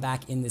to come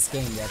back in this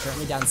game. They are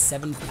currently down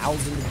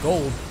 7,000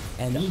 gold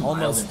and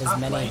almost as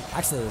many,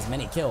 actually as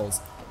many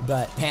kills.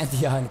 But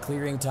Pantheon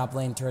clearing top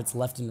lane turrets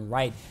left and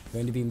right,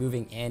 going to be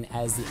moving in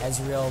as the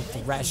Ezreal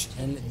Thresh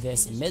in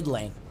this mid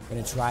lane.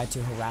 Going to try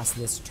to harass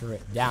this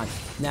turret down.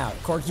 Now,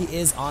 Corki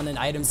is on an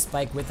item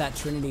spike with that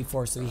Trinity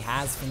Force, so he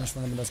has finished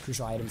one of the most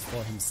crucial items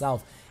for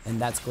himself, and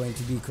that's going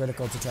to be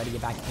critical to try to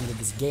get back into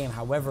this game.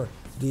 However,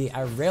 the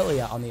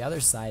Irelia on the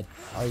other side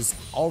is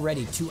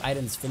already 2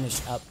 items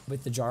finished up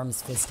with the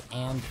Jarm's Fist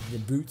and the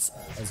boots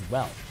as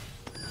well.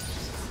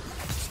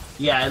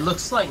 Yeah, it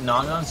looks like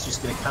Nongong's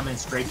just going to come in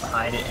straight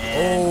behind it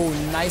and...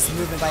 Oh, nice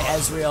movement by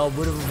Ezreal.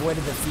 Would have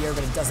avoided the fear,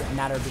 but it doesn't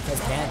matter because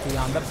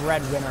Pantheon, the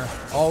breadwinner,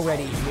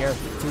 already here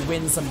to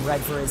win some bread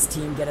for his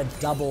team, get a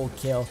double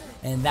kill,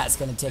 and that's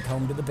going to take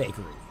home to the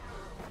bakery.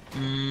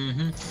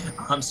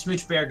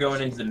 Smooch Bear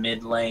going into the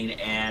mid lane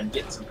and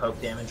getting some poke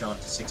damage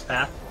onto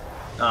 6-path.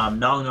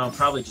 Nongong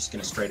probably just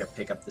going to straight up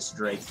pick up this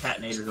Drake.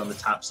 Catnator's on the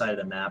top side of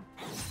the map.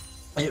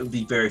 It would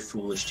be very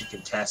foolish to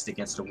contest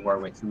against a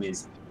Warwick who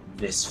is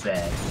this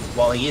fed.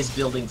 While he is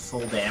building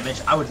full damage,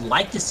 I would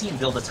like to see him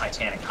build a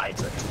Titanic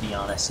Hydra, to be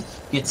honest.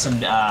 Get some,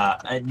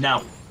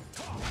 now,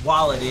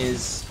 while it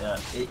is,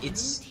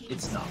 it's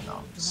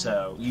Nongong,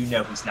 so you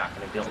know he's not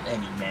going to build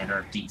any manner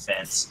of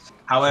defense.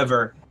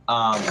 However,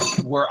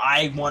 were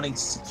I wanting to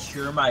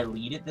secure my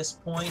lead at this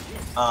point,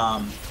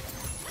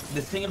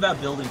 the thing about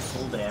building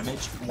full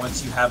damage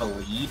once you have a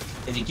lead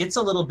is it gets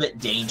a little bit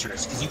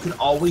dangerous because you can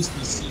always be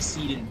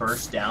CC'd and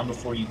burst down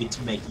before you get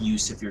to make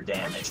use of your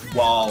damage.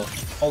 While,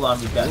 hold on,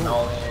 we've got an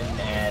all-in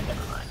and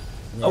never mind.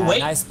 Yeah, oh, wait.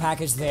 Nice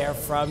package there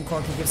from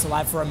Corki. Gives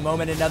alive for a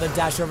moment. Another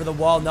dash over the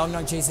wall.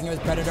 Nongdong chasing him with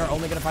Predator.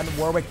 Only going to find the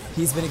Warwick.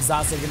 He's been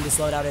exhausted. Going to be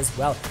slowed out as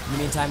well. In the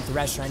meantime,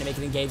 Thresh trying to make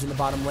it engage in the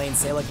bottom lane.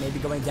 Salek maybe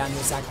going down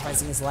here,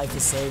 sacrificing his life to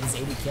save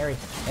his AD carry.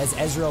 As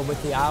Ezreal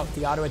with the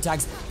auto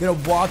attacks, going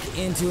to walk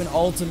into an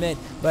ultimate,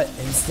 but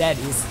instead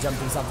he's jumped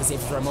himself to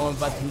safety for a moment.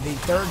 But the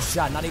third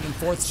shot, not even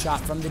fourth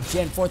shot from the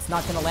Jhin. Fourth's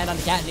not going to land on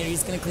the Catnator.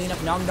 He's going to clean up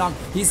Nongdong.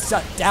 He's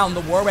shut down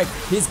the Warwick.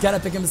 He's going to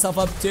pick himself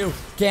up too.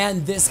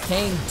 Can this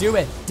Kayn do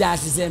it?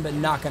 Dashes in, but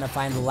not going to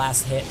find the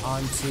last hit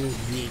onto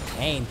the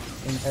Kayn,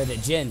 or the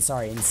Jhin,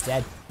 sorry,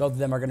 instead. Both of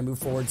them are going to move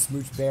forward.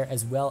 Smooch Bear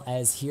as well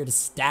as here to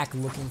stack,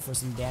 looking for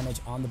some damage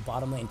on the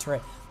bottom lane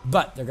turret,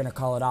 but they're going to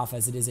call it off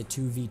as it is a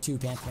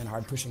 2v2. Pantheon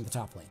hard pushing the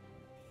top lane.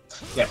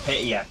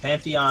 Yeah,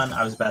 Pantheon,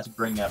 I was about to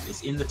bring up,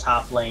 is in the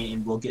top lane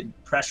and will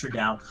get pressure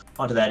down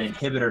onto that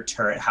inhibitor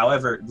turret.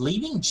 However,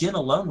 leaving Jhin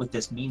alone with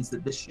this means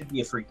that this should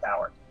be a free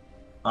tower.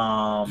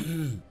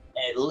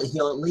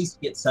 He'll at least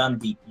get some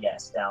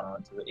DPS down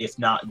onto it, if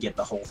not get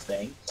the whole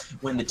thing.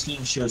 When the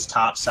team shows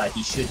topside,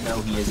 he should know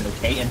he is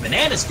okay. And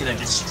Banana's going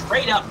to just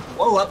straight up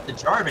blow up the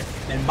Jarvan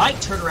and might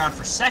turn around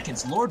for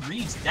seconds. Lord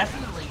Reeves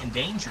definitely in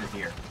danger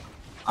here.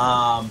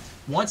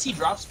 Once he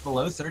drops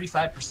below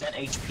 35%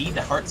 HP,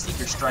 the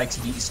Heartseeker strikes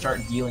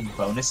start dealing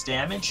bonus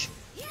damage.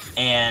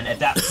 And at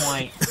that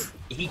point,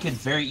 he could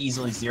very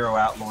easily zero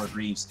out Lord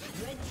Reeves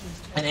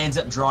and ends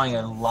up drawing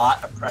a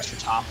lot of pressure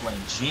top lane.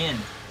 Jhin,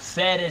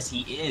 fed as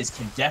he is,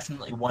 can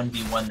definitely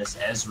 1v1 this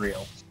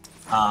Ezreal.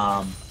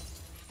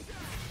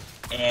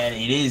 And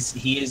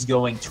he is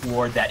going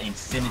toward that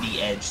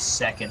Infinity Edge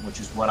second, which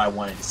is what I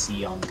wanted to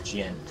see on the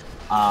Jhin.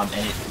 And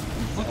it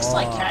looks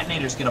like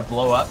Catnator's going to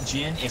blow up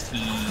Jhin if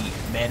he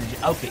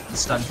manages... Okay, the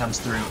stun comes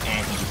through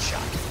and he gets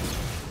shot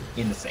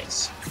in the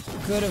face.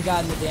 Could have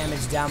gotten the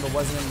damage down, but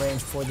wasn't in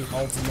range for the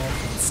ultimate,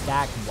 and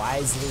Stack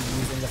wisely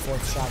using the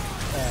fourth shot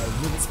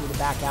movement speed to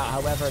back out.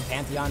 However,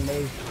 Pantheon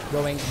may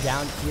going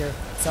down here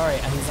Sorry,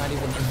 he's not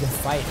even in the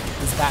fight.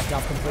 He's backed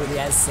off completely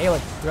as Salic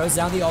throws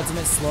down the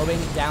ultimate, slowing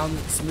down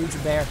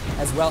Smooch Bear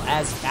as well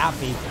as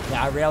Fappy.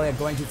 Now Aurelia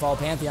going to fall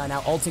Pantheon,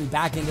 now ulting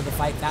back into the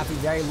fight. Fappy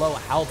very low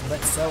health, but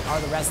so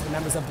are the rest of the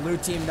members of blue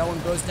team. No one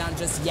goes down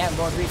just yet.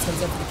 Lord Reeves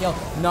comes in for the kill.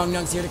 Nong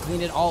Nong's here to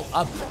clean it all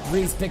up.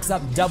 Reeves picks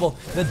up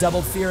the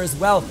double fear as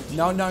well.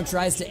 Nong Nong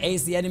tries to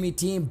ace the enemy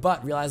team,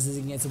 but realizes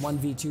against a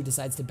 1v2,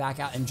 decides to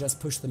back out and just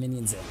push the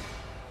minions in.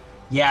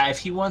 Yeah, if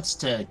he wants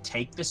to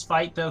take this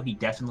fight, though, he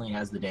definitely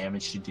has the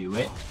damage to do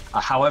it.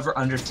 However,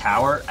 under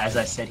tower, as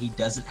I said, he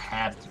doesn't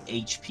have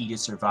the HP to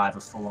survive a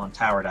full-on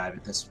tower dive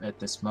at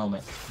this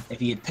moment. If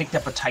he had picked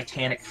up a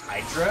Titanic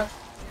Hydra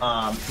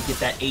to get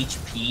that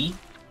HP,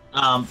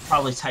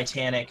 probably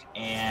Titanic,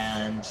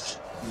 and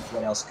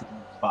what else could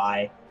he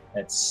buy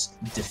that's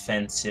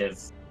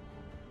defensive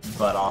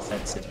but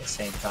offensive at the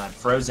same time?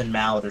 Frozen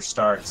Mallet or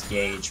Stark's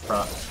Gauge.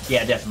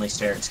 Yeah, definitely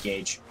Stark's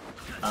Gauge.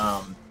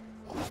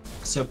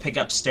 So pick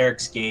up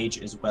Steric's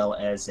Gauge as well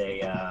as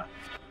a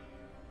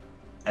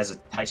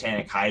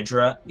Titanic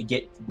Hydra. You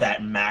get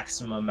that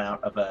maximum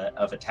amount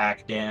of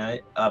attack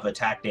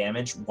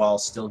damage while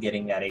still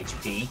getting that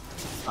HP.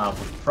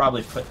 Would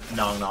probably put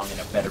Nong Nong in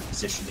a better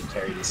position to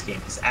carry this game,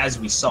 because as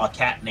we saw,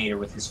 Catnator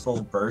with his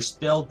full burst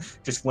build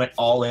just went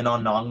all in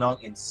on Nong Nong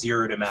and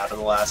zeroed him out of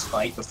the last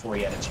fight before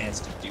he had a chance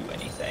to do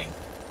anything.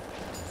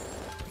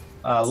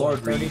 Lord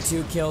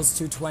 32 kills,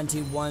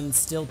 221,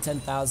 still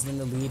 10,000 in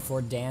the lead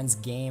for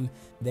DansGame.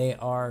 They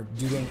are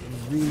doing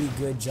a really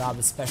good job,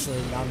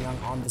 especially Nong Nong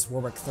on this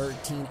Warwick.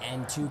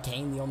 13-2.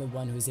 Kane, the only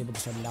one who's able to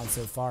shut him down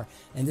so far.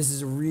 And this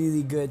is a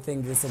really good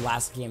thing. This is the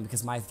last game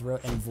because my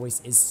throat and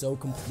voice is so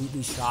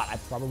completely shot. I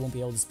probably won't be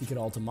able to speak at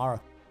all tomorrow.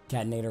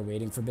 Catnator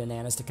waiting for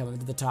Bananas to come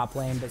into the top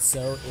lane, but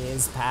so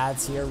is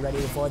Pads here ready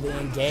for the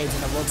engage,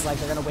 and it looks like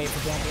they're going to wait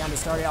for Pantheon to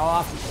start it all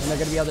off, and they're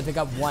going to be able to pick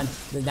up one.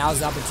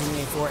 Now's the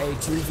opportunity for a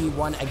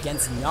 2v1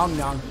 against Nong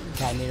Nong.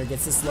 Catnator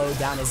gets to slow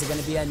down. Is it going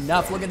to be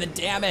enough? Look at the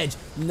damage.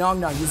 Nong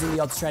Nong using the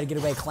ult to try to get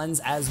away.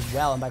 Cleanse as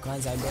well, and by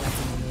cleanse I don't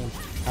have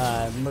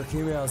to mean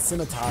Mercurial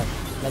Scimitar.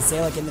 That's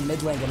Salic in the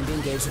mid lane, going to be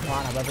engaged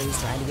upon. However,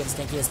 he's trying to get as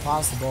tanky as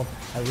possible.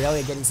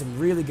 Aurelia getting some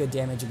really good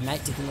damage.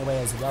 Ignite taking away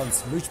as well, and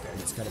Smooch Bear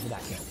gets credit for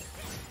that kill.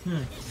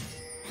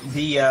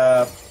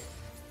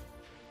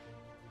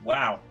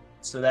 Wow.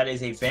 So that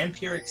is a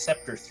Vampiric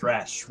Scepter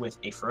Thresh with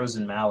a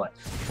Frozen Mallet.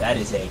 That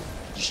is a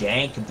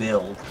jank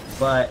build,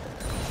 but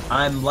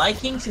I'm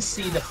liking to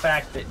see the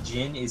fact that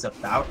Jin is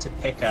about to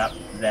pick up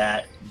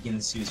that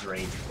Ginsu's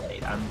Rage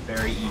Blade. I'm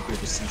very eager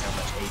to see how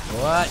much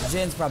HP. What?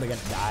 Jin's probably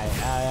gonna die.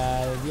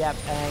 Yep,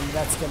 and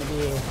that's gonna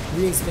be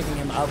Reeves picking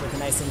him up with a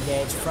nice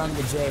engage from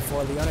the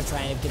J4. Leona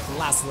trying to get the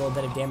last little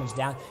bit of damage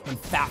down, and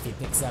Faffy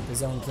picks up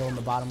his own kill in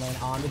the bottom lane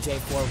on the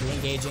J4,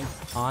 re-engaging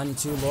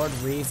onto Lord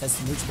Reeves as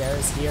Smooch Bear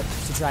is here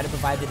to try to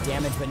provide the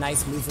damage, but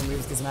nice move from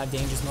Reeves gets him out of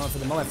dangerous moment for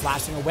the moment,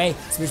 flashing away.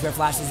 Smooch Bear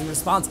flashes in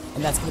response,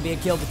 and that's gonna be a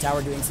kill. The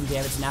tower doing some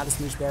damage. Now the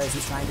Smooch Bear, as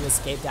he's trying to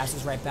escape,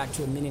 dashes right back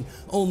to a minion,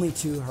 only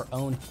to her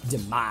own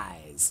demise.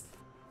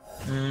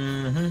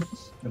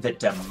 The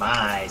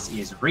demise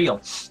is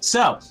real.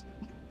 So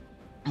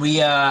we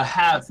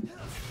have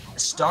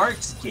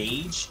Stark's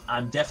Gauge.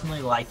 I'm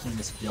definitely liking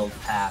this build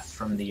path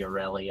from the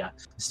Aurelia.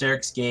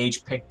 Stark's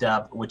Gauge picked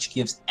up, which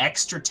gives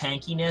extra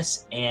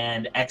tankiness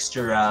and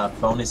extra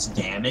bonus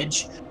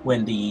damage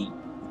when the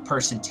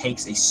person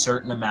takes a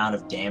certain amount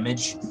of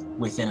damage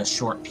within a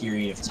short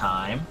period of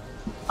time.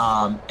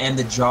 And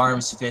the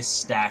Jarm's Fist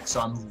stack, so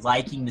I'm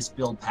liking this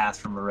build path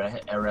from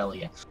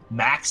Aurelia.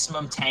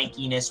 Maximum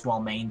tankiness while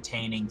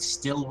maintaining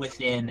still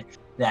within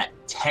that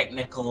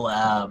technical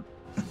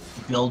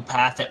build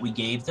path that we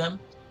gave them.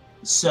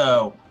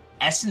 So,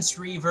 Essence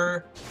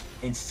Reaver,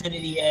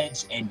 Infinity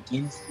Edge, and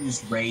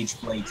Ginsu's Rage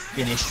Blade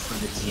finished for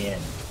the Jin.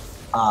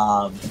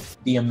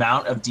 The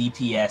amount of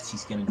DPS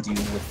he's going to do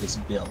with this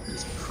build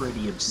is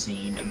pretty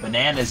obscene.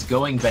 Bananas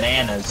going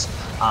bananas,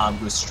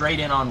 goes straight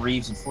in on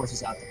Reeves and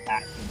forces out the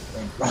pack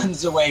and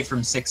runs away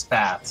from 6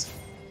 paths.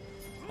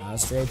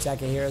 Straight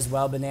checker here as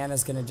well.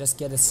 Banana's gonna just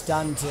get a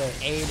stun to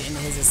aid in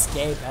his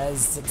escape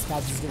as 6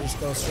 paths is gonna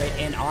go straight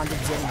in onto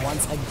Jin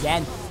once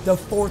again. The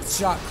 4th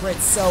shot crit,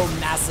 so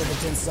massive, but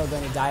Jin's still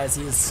gonna die as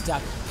he is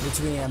stuck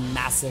between a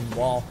massive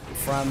wall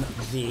from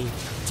the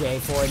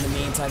J4. In the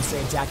meantime,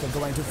 Straight Jacket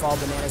going to fall.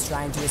 Bananas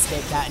trying to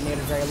escape. Catnator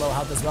very low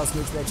health as well.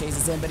 Smooch Bear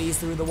chases in, but he's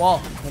through the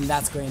wall, and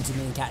that's going to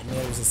mean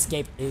Catnator's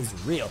escape is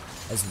real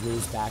as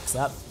Rouge backs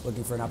up,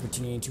 looking for an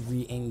opportunity to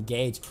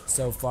re-engage.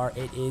 So far,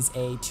 it is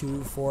a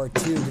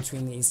 2-4-2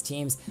 between these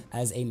teams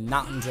as a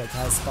Mountain Drake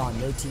has spawned.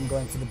 No team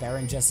going for the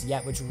Baron just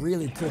yet, which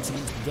really could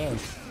change the game,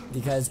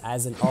 because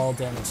as an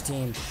all-damage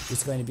team,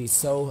 it's going to be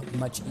so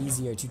much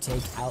easier to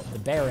take out the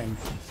Baron.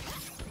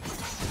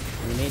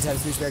 In the meantime,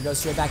 Smooch Bear goes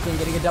straight back in,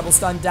 getting a double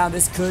stun down.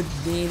 This could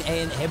mean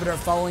an inhibitor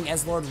following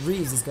as Lord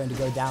Reeves is going to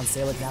go down.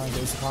 Salic now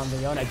engaged upon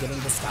Leona, getting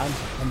the stun,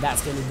 and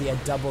that's going to be a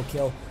double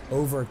kill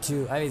over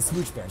to,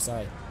 Smooch Bear,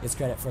 sorry, gets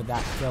credit for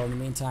that kill. In the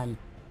meantime,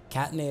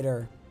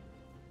 Catnator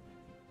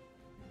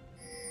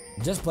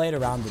Just played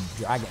around the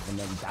dragon and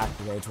then backed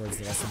away towards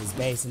the rest of his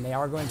base, and they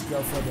are going to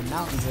go for the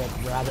mountain drip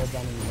rather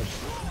than the...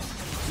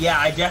 Yeah,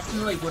 I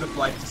definitely would have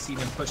liked to see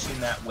them pushing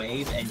that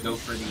wave and go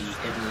for at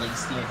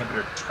least the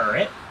inhibitor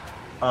turret.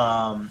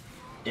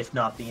 If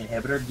not the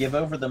inhibitor, give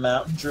over the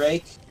mountain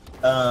drake.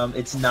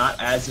 It's not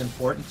as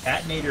important.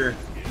 Catinator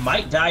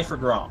might die for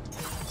Grom.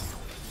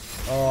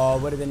 Oh,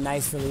 would have been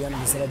nice for Leona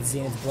to set up the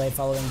Zenith Blade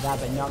following that,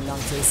 but Nong Nong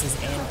chases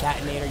in.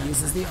 Catinator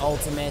uses the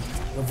ultimate,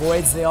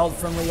 avoids the ult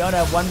from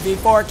Leona.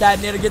 1v4,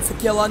 Catinator gets the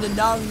kill onto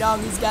Nong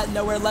Nong. He's got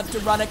nowhere left to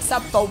run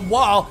except the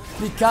wall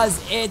because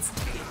it's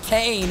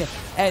Kane,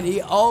 and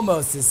he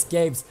almost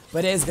escapes,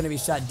 but is going to be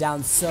shut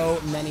down.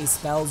 So many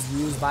spells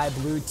used by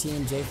blue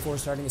team. J4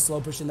 starting a slow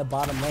push in the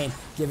bottom lane,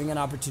 giving an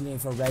opportunity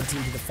for red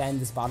team to defend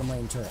this bottom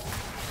lane turret.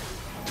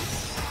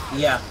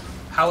 Yeah,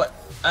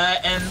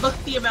 and look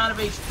at the amount of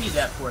HP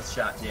that fourth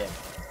shot did.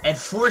 And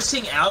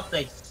forcing out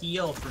the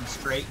heal from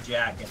Straight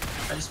Jacket.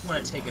 I just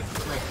want to take a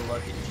quick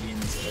look at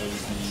Jin's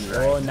AD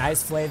right Oh,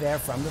 nice play there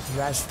from the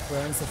Thresh.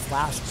 Burns the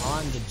flash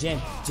on the Jin.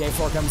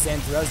 J4 comes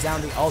in, throws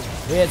down the ult.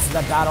 Hits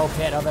the battle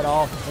pit of it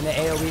all. And the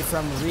AoE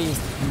from Reeves.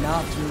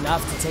 Not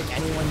enough to take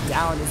anyone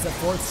down. Is the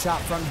fourth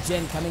shot from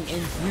Jin coming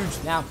in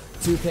huge now.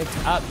 2 picked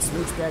up.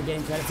 Smooch Bear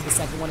getting credit for the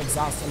second one.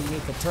 Exhaust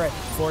underneath the turret.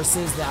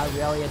 Forces the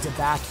Aurelia to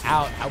back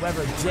out.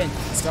 However, Jin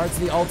starts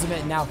the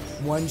ultimate. Now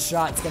 1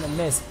 shot's going to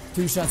miss.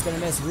 2 shots going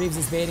to miss. Reeves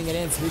is baiting it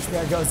in. Smooch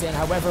Bear goes in.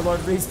 However,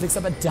 Lord Reeves picks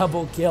up a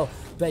double kill.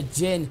 But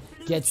Jin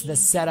gets the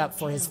setup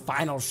for his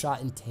final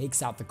shot and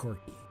takes out the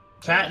Corki.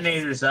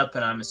 Catinator's up,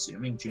 and I'm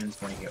assuming Jin's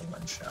going to get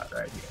 1 shot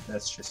right here.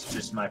 That's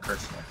just my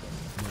personal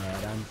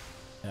opinion.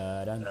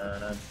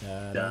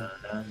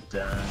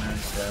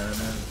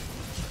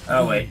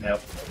 Oh, wait,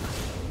 nope.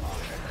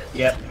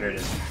 Yep, here it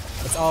is.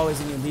 It's always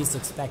when you least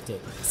expect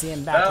it. See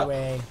him back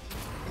away.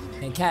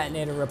 And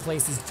Catinator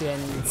replaces Jin.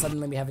 And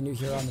suddenly we have a new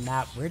hero on the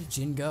map. Where did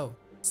Jin go?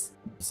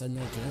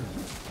 Suddenly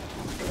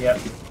Jin. Yep.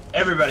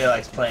 Everybody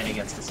likes playing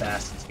against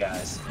assassins,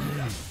 guys.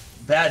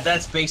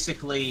 That's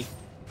basically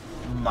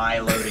my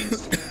loading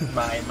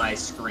my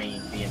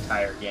screen the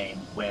entire game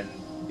when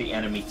the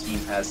enemy team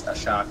has a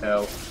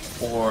Shaco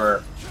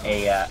or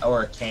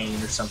a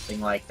Kane or something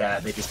like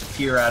that. They just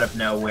appear out of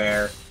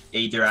nowhere,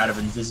 either out of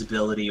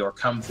invisibility or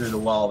come through the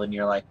wall, and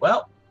you're like,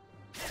 well,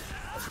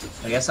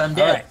 I guess I'm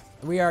dead. All right.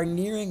 We are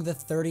nearing the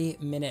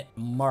 30-minute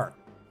mark.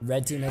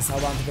 Red team has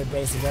held onto their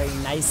base very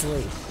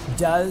nicely.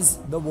 Does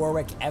the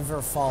Warwick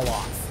ever fall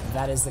off?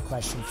 That is the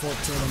question.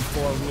 14 and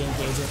 4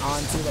 re-engaging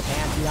onto the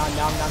Pantheon.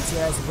 Nong Nong's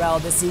here as well.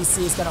 The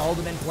CC is going to hold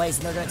him in place,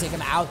 and they're going to take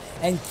him out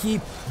and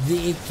keep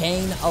the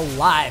Kane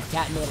alive.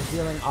 Catinator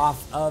peeling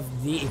off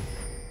of the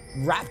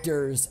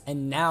Raptors,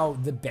 and now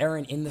the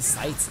Baron in the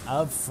sights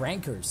of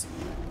FrankerZ.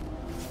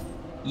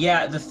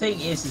 Yeah, the thing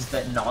is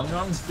that Nong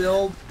Nong's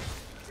build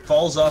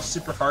falls off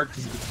super hard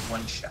because he gets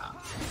 1 shot.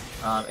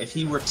 If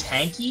he were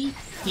tanky,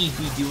 he'd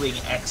be doing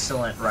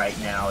excellent right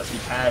now. If he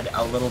had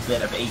a little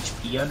bit of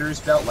HP under his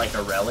belt like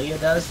Aurelia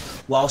does,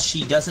 while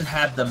she doesn't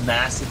have the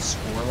massive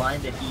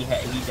scoreline that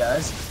he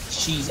does,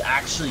 she's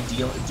actually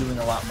doing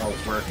a lot more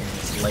work in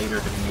these later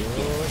to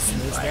mid-game.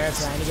 Smooch Bear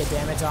trying to get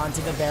damage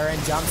onto the Baron,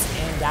 jumps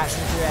in,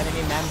 dashing through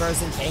enemy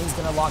members, and Kane's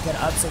going to lock it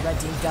up, so Red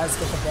Team does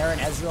get the Baron.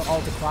 Ezreal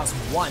ult across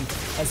 1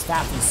 as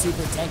Fappy,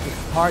 super tanky,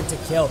 hard to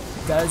kill,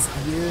 does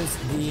use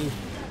the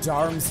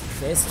Jarm's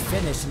Fist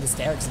finish into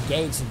Steric's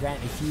Gauge to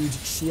grant a huge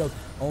shield.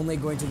 Only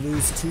going to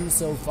lose 2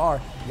 so far.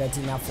 Red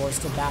Team now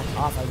forced to back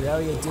off.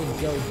 Aurelia did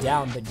go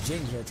down, but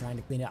Jin here trying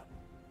to clean up.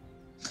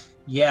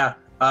 Yeah,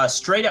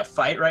 straight up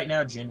fight right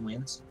now, Jin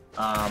wins.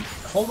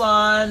 Hold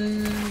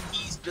on,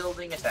 he's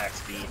building attack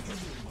speed.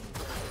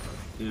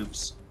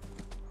 Oops.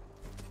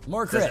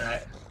 More crit.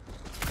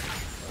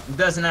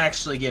 Doesn't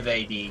actually give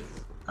AD. He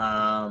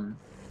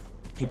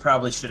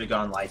probably should have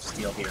gone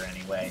lifesteal here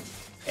anyway.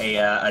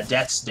 A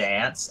Death's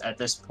Dance at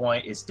this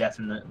point is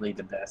definitely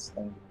the best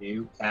thing to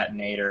do.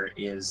 Catinator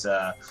is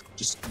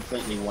just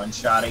completely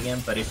one-shotting him,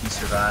 but if he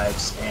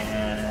survives,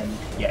 and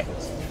yeah,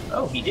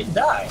 oh, he didn't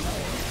die.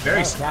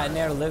 Very smart.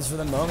 Catinator lives for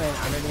the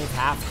moment. Underneath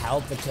half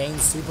health, the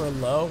Kane's super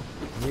low.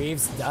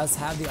 Reeves does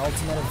have the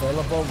ultimate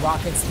available.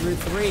 Rockets through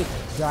 3,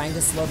 trying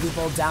to slow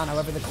people down.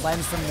 However, the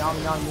cleanse from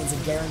Nong Nong means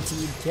a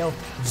guaranteed kill.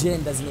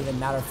 Jin doesn't even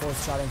matter.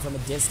 Fourth shotting from a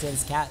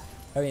distance. The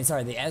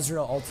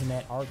Ezreal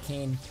ultimate,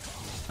 Arcane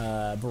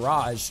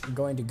Barrage,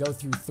 going to go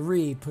through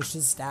 3, push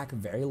his stack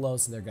very low,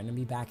 so they're going to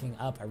be backing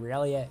up.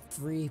 Aurelia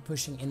free,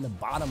 pushing in the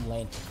bottom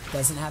lane.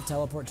 Doesn't have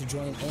teleport to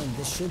join in.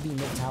 This should be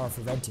mid-tower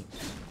for Red Team.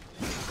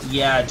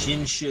 Yeah,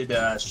 Jin should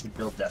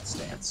build Death's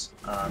Dance.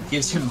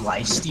 Gives him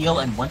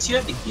lifesteal, and once you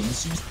have the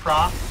Ginsu's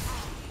proc,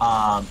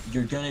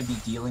 you're going to be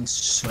dealing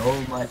so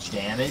much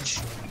damage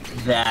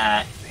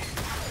that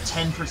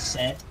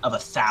 10% of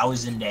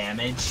 1,000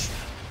 damage,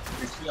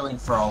 you're healing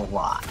for a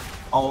lot.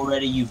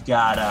 Already you've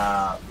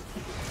got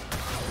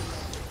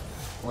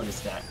what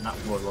is that? Not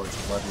Warlord's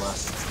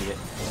Bloodlust, it's the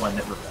one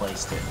that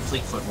replaced it.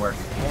 Fleet Footwork.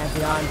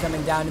 Pantheon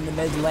coming down in the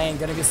mid lane,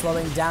 gonna be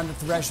slowing down. The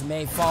Thresh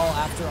may fall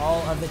after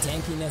all of the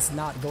tankiness,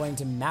 not going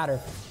to matter.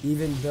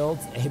 Even built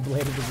a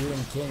Blade of the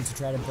Ruined King to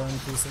try to burn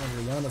through some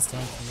of Leona's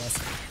tankiness.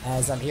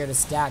 As I'm here to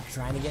stack,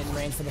 trying to get in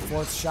range for the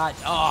 4th shot.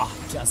 Oh,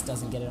 just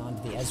doesn't get it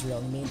onto the Ezreal.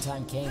 In the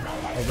meantime, Kane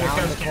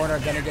around the corner,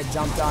 gonna get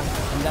jumped on,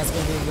 and that's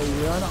gonna be the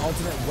Leona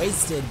ultimate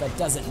wasted, but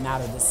doesn't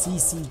matter. The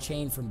CC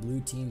chain from blue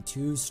team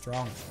too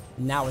strong.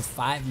 Now with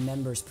 5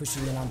 members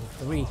pushing in onto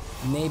 3,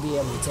 may be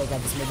able to take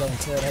out this mid-lane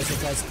turret. Ezreal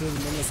tries to prove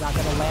the minion's not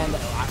going to land.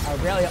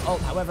 Aurelia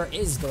ult, however,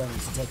 is going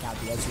to take out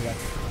the Ezreal.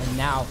 And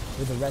now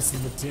with the rest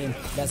of the team,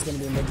 that's going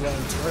to be a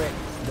mid-lane turret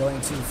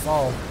going to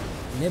fall.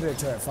 Inhibitor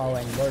turret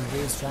following. Lord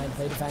Reeves trying to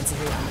play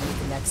defensively underneath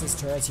the Nexus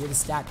turrets. Here to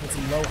stack, puts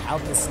him low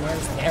out the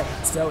snares there.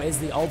 So is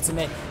the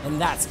ultimate, and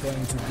that's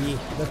going to be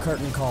the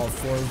curtain call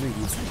for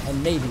Reeves.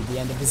 And maybe the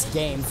end of this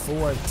game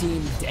for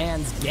Team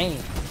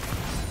DansGame.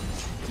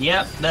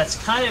 Yep, that's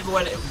kind of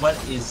what I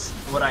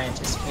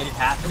anticipated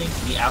happening.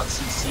 The out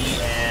CC,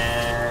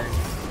 and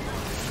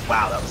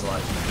wow, that was a lot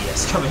of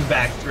DPS coming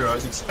back through. I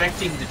was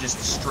expecting to just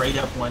straight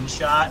up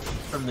one-shot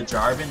from the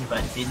Jarvan,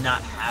 but did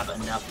not have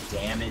enough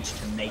damage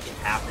to make it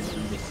happen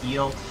through the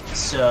heal.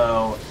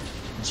 So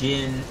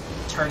Jhin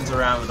turns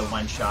around with a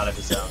one-shot of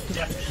his own.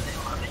 Definitely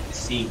wanting to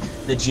see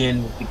the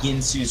Jhin with the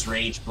Ginsu's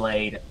Rage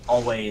Blade.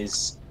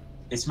 Always,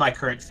 it's my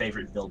current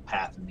favorite build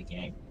path in the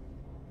game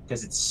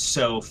because it's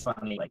so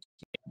funny. Like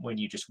when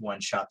you just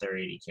one-shot their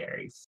AD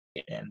carry,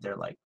 and they're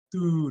like,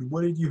 "Dude,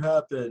 what did you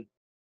happen?"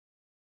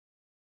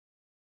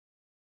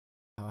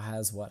 How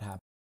has what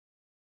happened?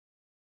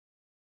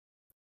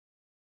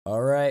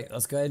 All right,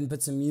 let's go ahead and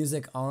put some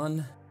music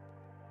on.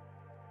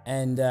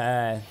 And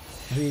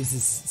Reeves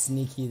is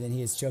sneaky, then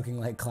he is choking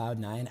like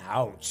Cloud9.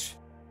 Ouch.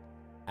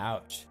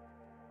 Ouch.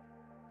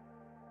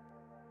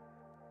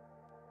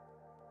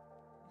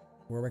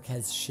 Warwick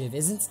has Shiv.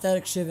 Isn't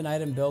Static Shiv an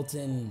item built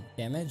in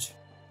damage?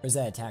 Or is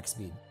that attack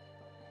speed?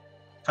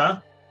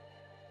 Huh?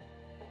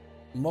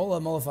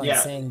 Molifon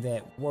is saying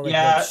that Warwick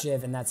built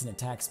Shiv, and that's an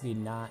attack speed,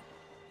 not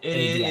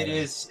It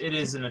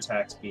is an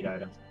attack speed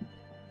item.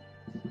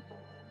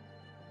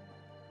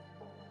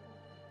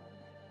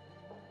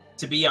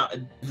 To be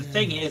honest, the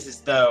thing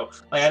is though,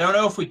 like I don't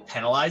know if we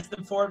penalize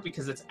them for it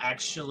because it's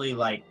actually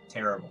like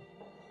terrible.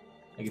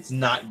 Like it's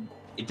not,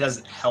 it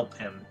doesn't help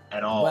him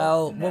at all.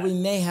 Well, what we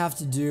may have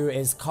to do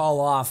is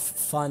call off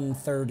fun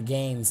third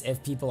games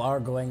if people are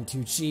going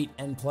to cheat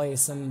and play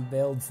some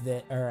builds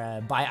that,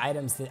 or buy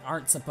items that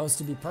aren't supposed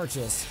to be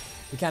purchased.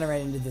 We kind of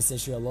ran into this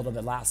issue a little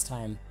bit last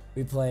time.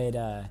 We played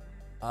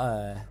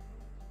Ultimate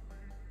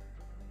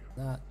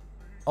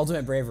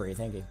Bravery,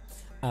 thank you.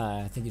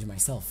 Thank you to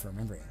myself for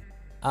remembering.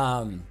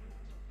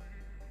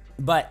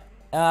 But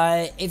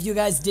if you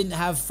guys didn't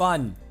have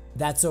fun,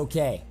 that's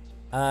okay.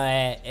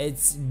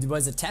 It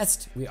was a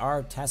test. We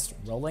are test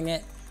rolling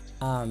it.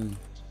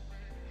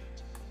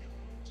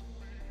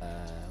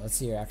 Let's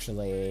see here,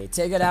 actually.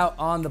 Take it out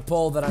on the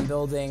poll that I'm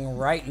building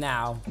right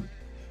now.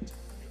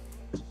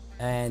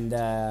 And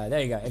there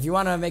you go. If you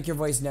want to make your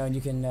voice known, you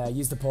can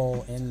use the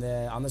poll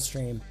on the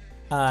stream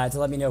to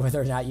let me know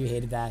whether or not you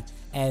hated that.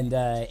 And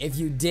if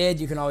you did,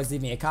 you can always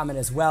leave me a comment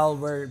as well.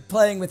 We're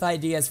playing with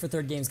ideas for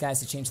third games, guys,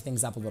 to change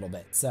things up a little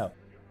bit. So,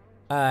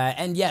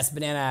 and yes,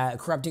 banana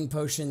corrupting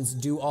potions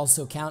do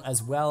also count,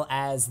 as well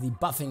as the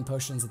buffing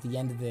potions at the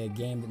end of the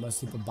game that most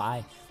people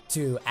buy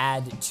to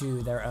add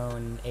to their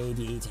own AD,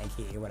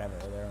 tanky, or whatever,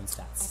 their own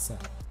stats. So,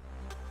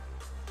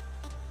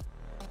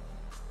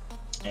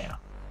 yeah.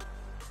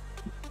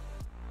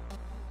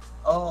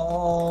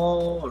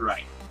 All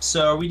right.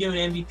 So are we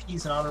doing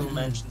MVPs and honorable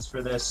mentions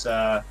for this?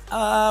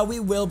 We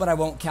will, but I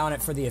won't count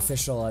it for the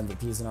official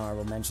MVPs and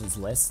honorable mentions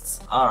lists.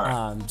 All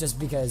right. Just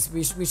because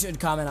we should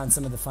comment on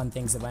some of the fun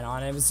things that went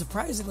on. And it was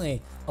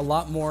surprisingly a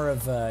lot more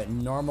of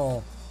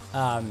normal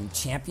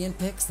champion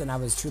picks than I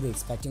was truly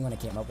expecting when I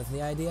came up with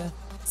the idea.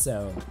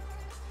 So.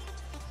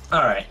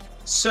 All right.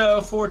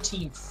 So for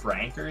Team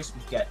FrankerZ,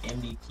 we've got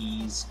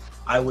MVPs.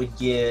 I would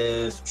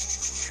give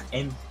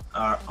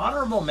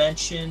honorable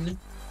mention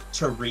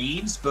to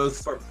Reeves,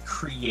 both for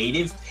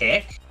creative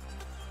pick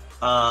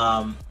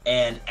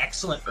and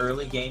excellent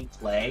early game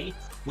play.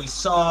 We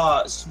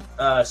saw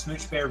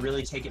Smooch Bear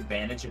really take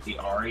advantage of the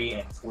Ahri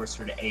and force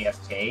her to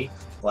AFK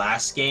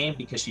last game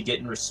because she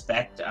didn't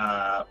respect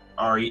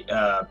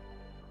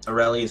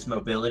Aurelia's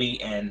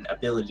mobility and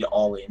ability to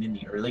all in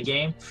the early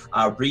game.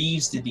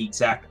 Reeves did the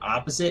exact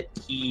opposite.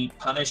 He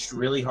punished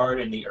really hard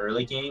in the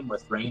early game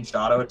with ranged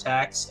auto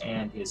attacks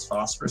and his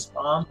Phosphorus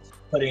Bomb,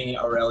 putting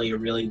Aurelia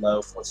really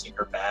low, forcing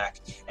her back,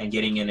 and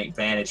getting an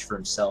advantage for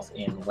himself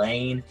in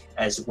lane,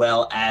 as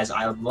well as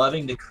I'm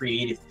loving the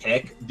creative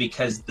pick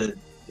because the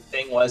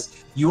thing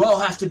was, you all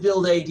have to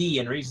build AD,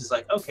 and Reeves is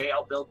like, okay,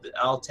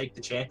 I'll take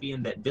the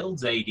champion that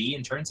builds AD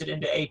and turns it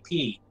into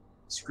AP.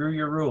 Screw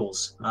your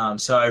rules.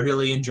 So I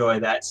really enjoy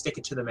that. Stick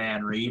it to the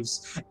man,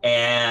 Reeves.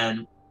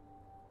 And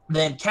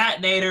then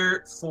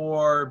Catnator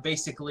for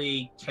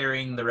basically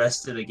carrying the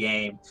rest of the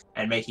game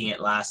and making it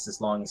last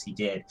as long as he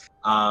did.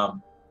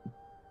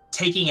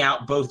 taking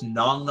out both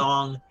Nong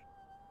Nong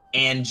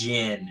and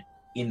Jin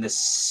in the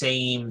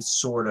same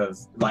sort of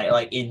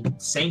like in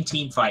same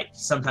team fight.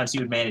 Sometimes he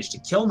would manage to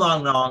kill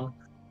Nong Nong,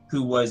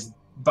 who was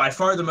by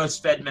far the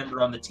most fed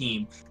member on the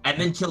team, and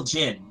then kill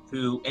Jin,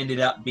 who ended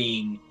up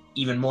being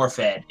even more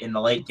fed in the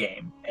late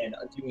game and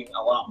doing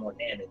a lot more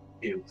damage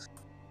too.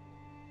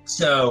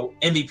 So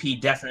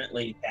MVP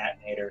definitely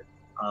Catnator,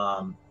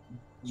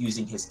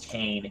 using his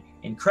cane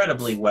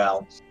incredibly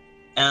well.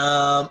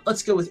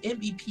 Let's go with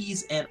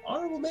MVPs and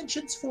honorable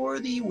mentions for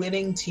the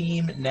winning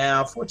team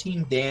now. For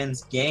Team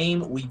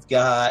DansGame, we've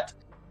got...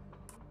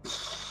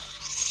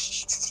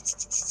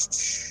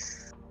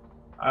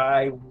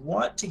 I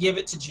want to give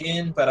it to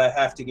Jin, but I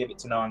have to give it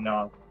to Nong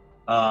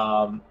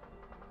Nong.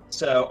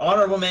 So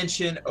honorable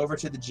mention over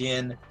to the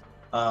Jin.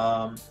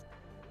 Lots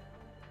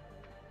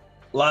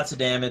of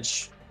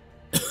damage.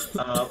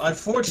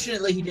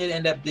 Unfortunately, he did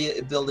end up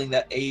building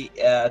that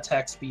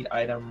attack speed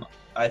item.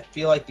 I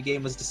feel like the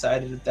game was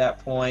decided at that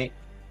point,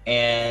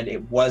 and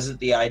it wasn't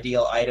the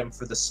ideal item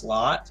for the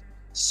slot.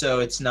 So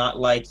it's not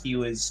like he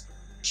was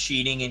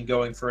cheating and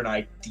going for an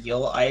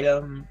ideal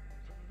item.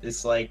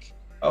 It's like,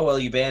 oh, well,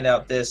 you banned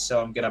out this,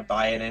 so I'm going to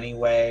buy it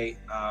anyway.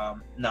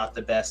 Not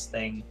the best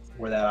thing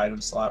for that item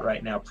slot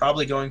right now.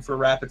 Probably going for a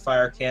rapid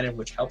fire cannon,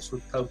 which helps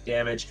with poke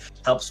damage,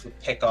 helps with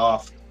pick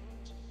off.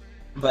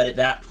 But at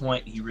that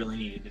point, he really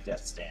needed a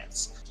death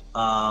stance.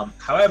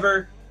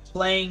 However,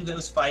 playing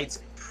those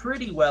fights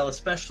pretty well,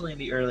 especially in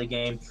the early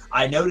game.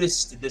 I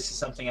noticed this is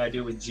something I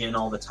do with Jin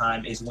all the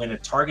time, is when a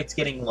target's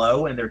getting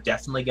low and they're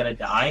definitely going to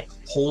die,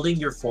 holding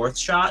your fourth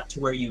shot to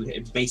where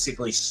you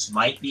basically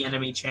smite the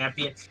enemy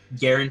champion,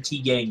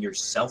 guarantee getting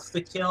yourself the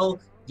kill,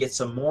 get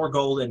some more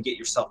gold, and get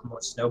yourself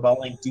more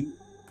snowballing.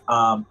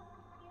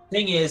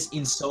 Thing is,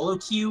 in solo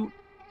queue,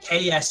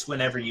 KS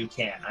whenever you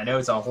can. I know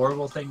it's a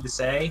horrible thing to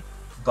say,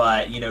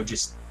 but, you know,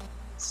 just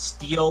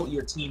steal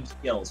your team's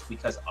kills,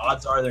 because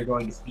odds are they're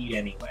going to feed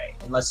anyway,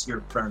 unless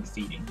you're prone to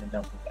feeding, then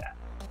don't do that.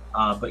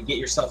 But get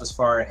yourself as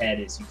far ahead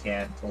as you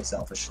can, play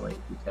selfishly,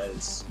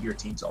 because your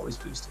team's always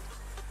boosted.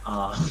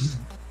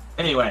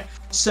 Anyway,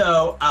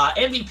 so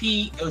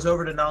MVP goes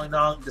over to Nong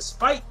Nong.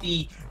 Despite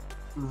the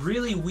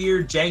really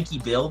weird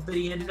janky build that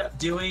he ended up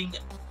doing,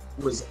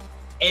 was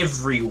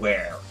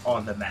everywhere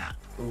on the map.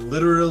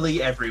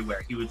 Literally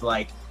everywhere. He would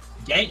like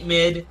gank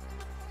mid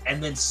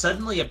and then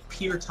suddenly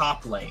appear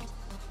top lane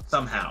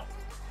somehow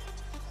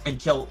and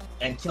kill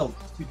 2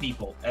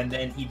 people, and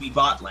then he'd be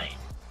bot lane.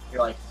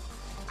 You're like,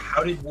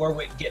 how did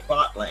Warwick get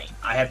bot lane?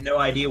 I have no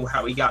idea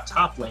how he got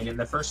top lane in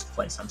the first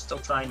place. I'm still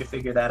trying to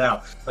figure that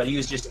out. But he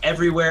was just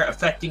everywhere,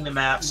 affecting the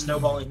map,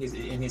 snowballing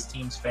in his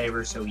team's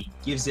favor, so he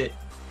gets the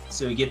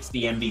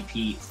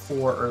MVP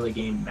for early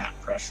game map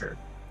pressure.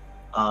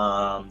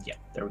 Yeah,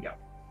 there we go.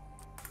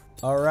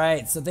 All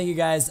right, so thank you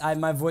guys.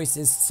 My voice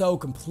is so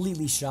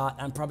completely shot.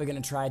 I'm probably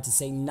going to try to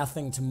say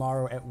nothing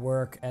tomorrow at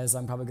work, as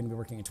I'm probably going to be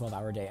working a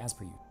 12-hour day as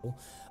per usual.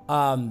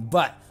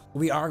 But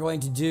we are going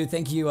to do,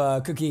 thank you,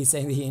 Cookie,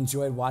 saying that he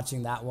enjoyed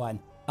watching that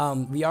one.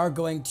 We are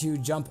going to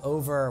jump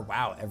over,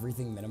 wow,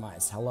 everything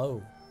minimized.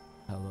 Hello.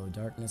 Hello,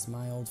 darkness,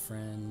 my old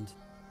friend.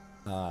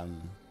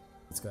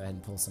 Let's go ahead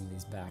and pull some of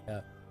these back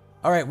up.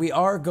 All right, we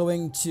are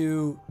going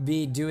to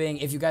be doing,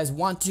 if you guys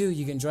want to,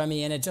 you can join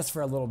me in it just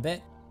for a little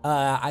bit.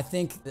 I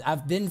think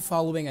I've been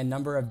following a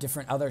number of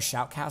different other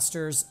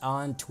shoutcasters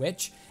on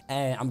Twitch,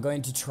 and I'm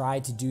going to try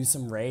to do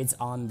some raids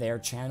on their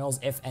channels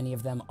if any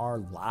of them are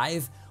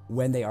live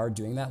when they are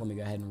doing that. Let me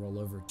go ahead and roll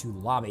over to the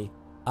lobby.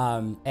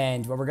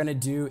 And what we're going to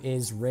do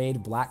is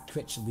raid Black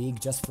Twitch League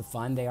just for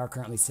fun. They are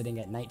currently sitting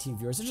at 19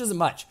 viewers, which isn't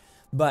much,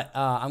 but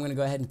I'm going to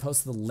go ahead and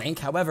post the link.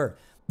 However,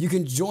 you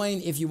can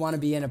join if you want to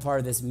be in a part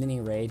of this mini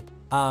raid,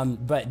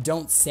 but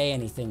don't say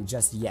anything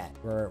just yet.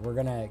 We're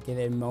gonna give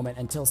it a moment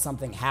until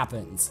something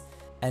happens,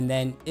 and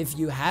then if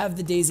you have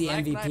the Daisy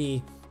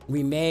MVP,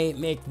 we may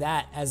make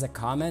that as a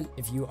comment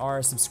if you are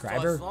a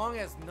subscriber. So as long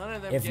as none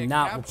of them if get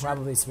not, captured, we'll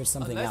probably switch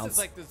something else. It's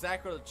like the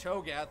Zach or the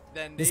Cho'Gath,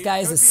 then this guy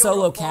is a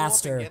solo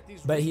caster,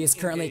 but he is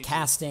currently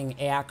casting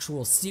an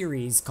actual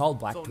series called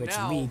Black Twitch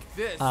League,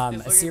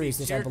 a series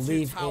which I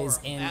believe is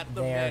in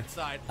their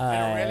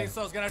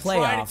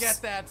playoffs.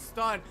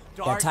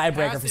 Yeah,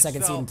 tiebreaker for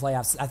second seed in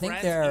playoffs. I think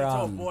their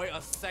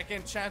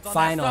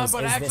finals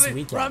is this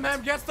weekend.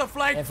 Remem gets the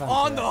flank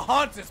on the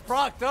hunt. It's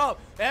procced up.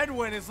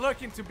 Edwin is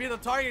looking to be the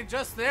target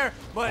just there,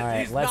 but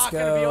he's not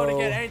going to be able to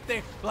get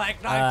anything.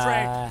 Black Knight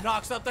Drake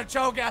knocks up the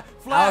Cho'Gath.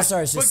 Flash,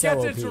 but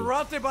gets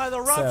interrupted by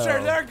the rupture.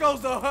 So, there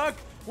goes the hook.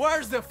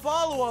 Where's the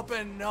follow-up?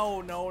 And no,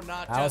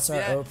 not just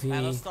yet. OP.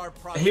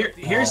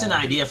 Here's an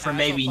idea for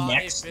maybe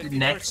next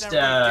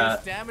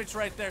damage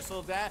right there,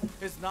 so that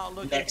is not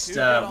looking next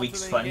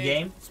week's fun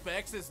game.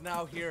 Is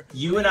now here.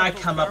 You and I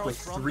come up with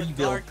 3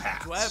 build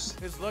paths,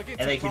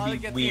 and they can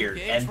be weird,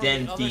 and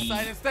then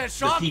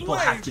the people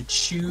have to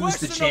choose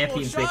the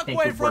champions they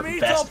think would work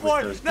best with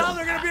those build Now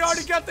they're going to be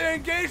already got the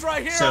engage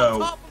right here.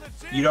 So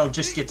you don't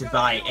just get to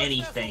buy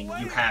anything.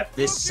 You have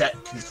this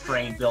set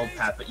constrained build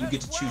path, but you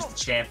get to choose the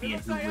champion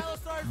who would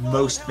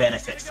most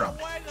benefit from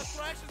it.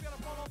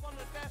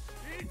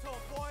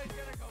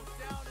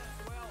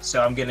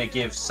 So I'm gonna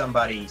give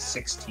somebody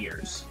 6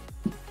 tiers.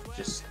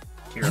 Just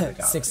tier of the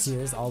gods. 6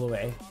 tiers all the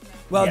way.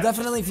 Well, yeah.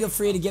 Definitely feel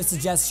free to give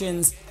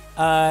suggestions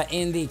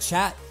in the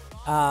chat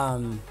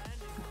or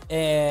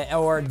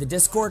the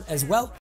Discord as well.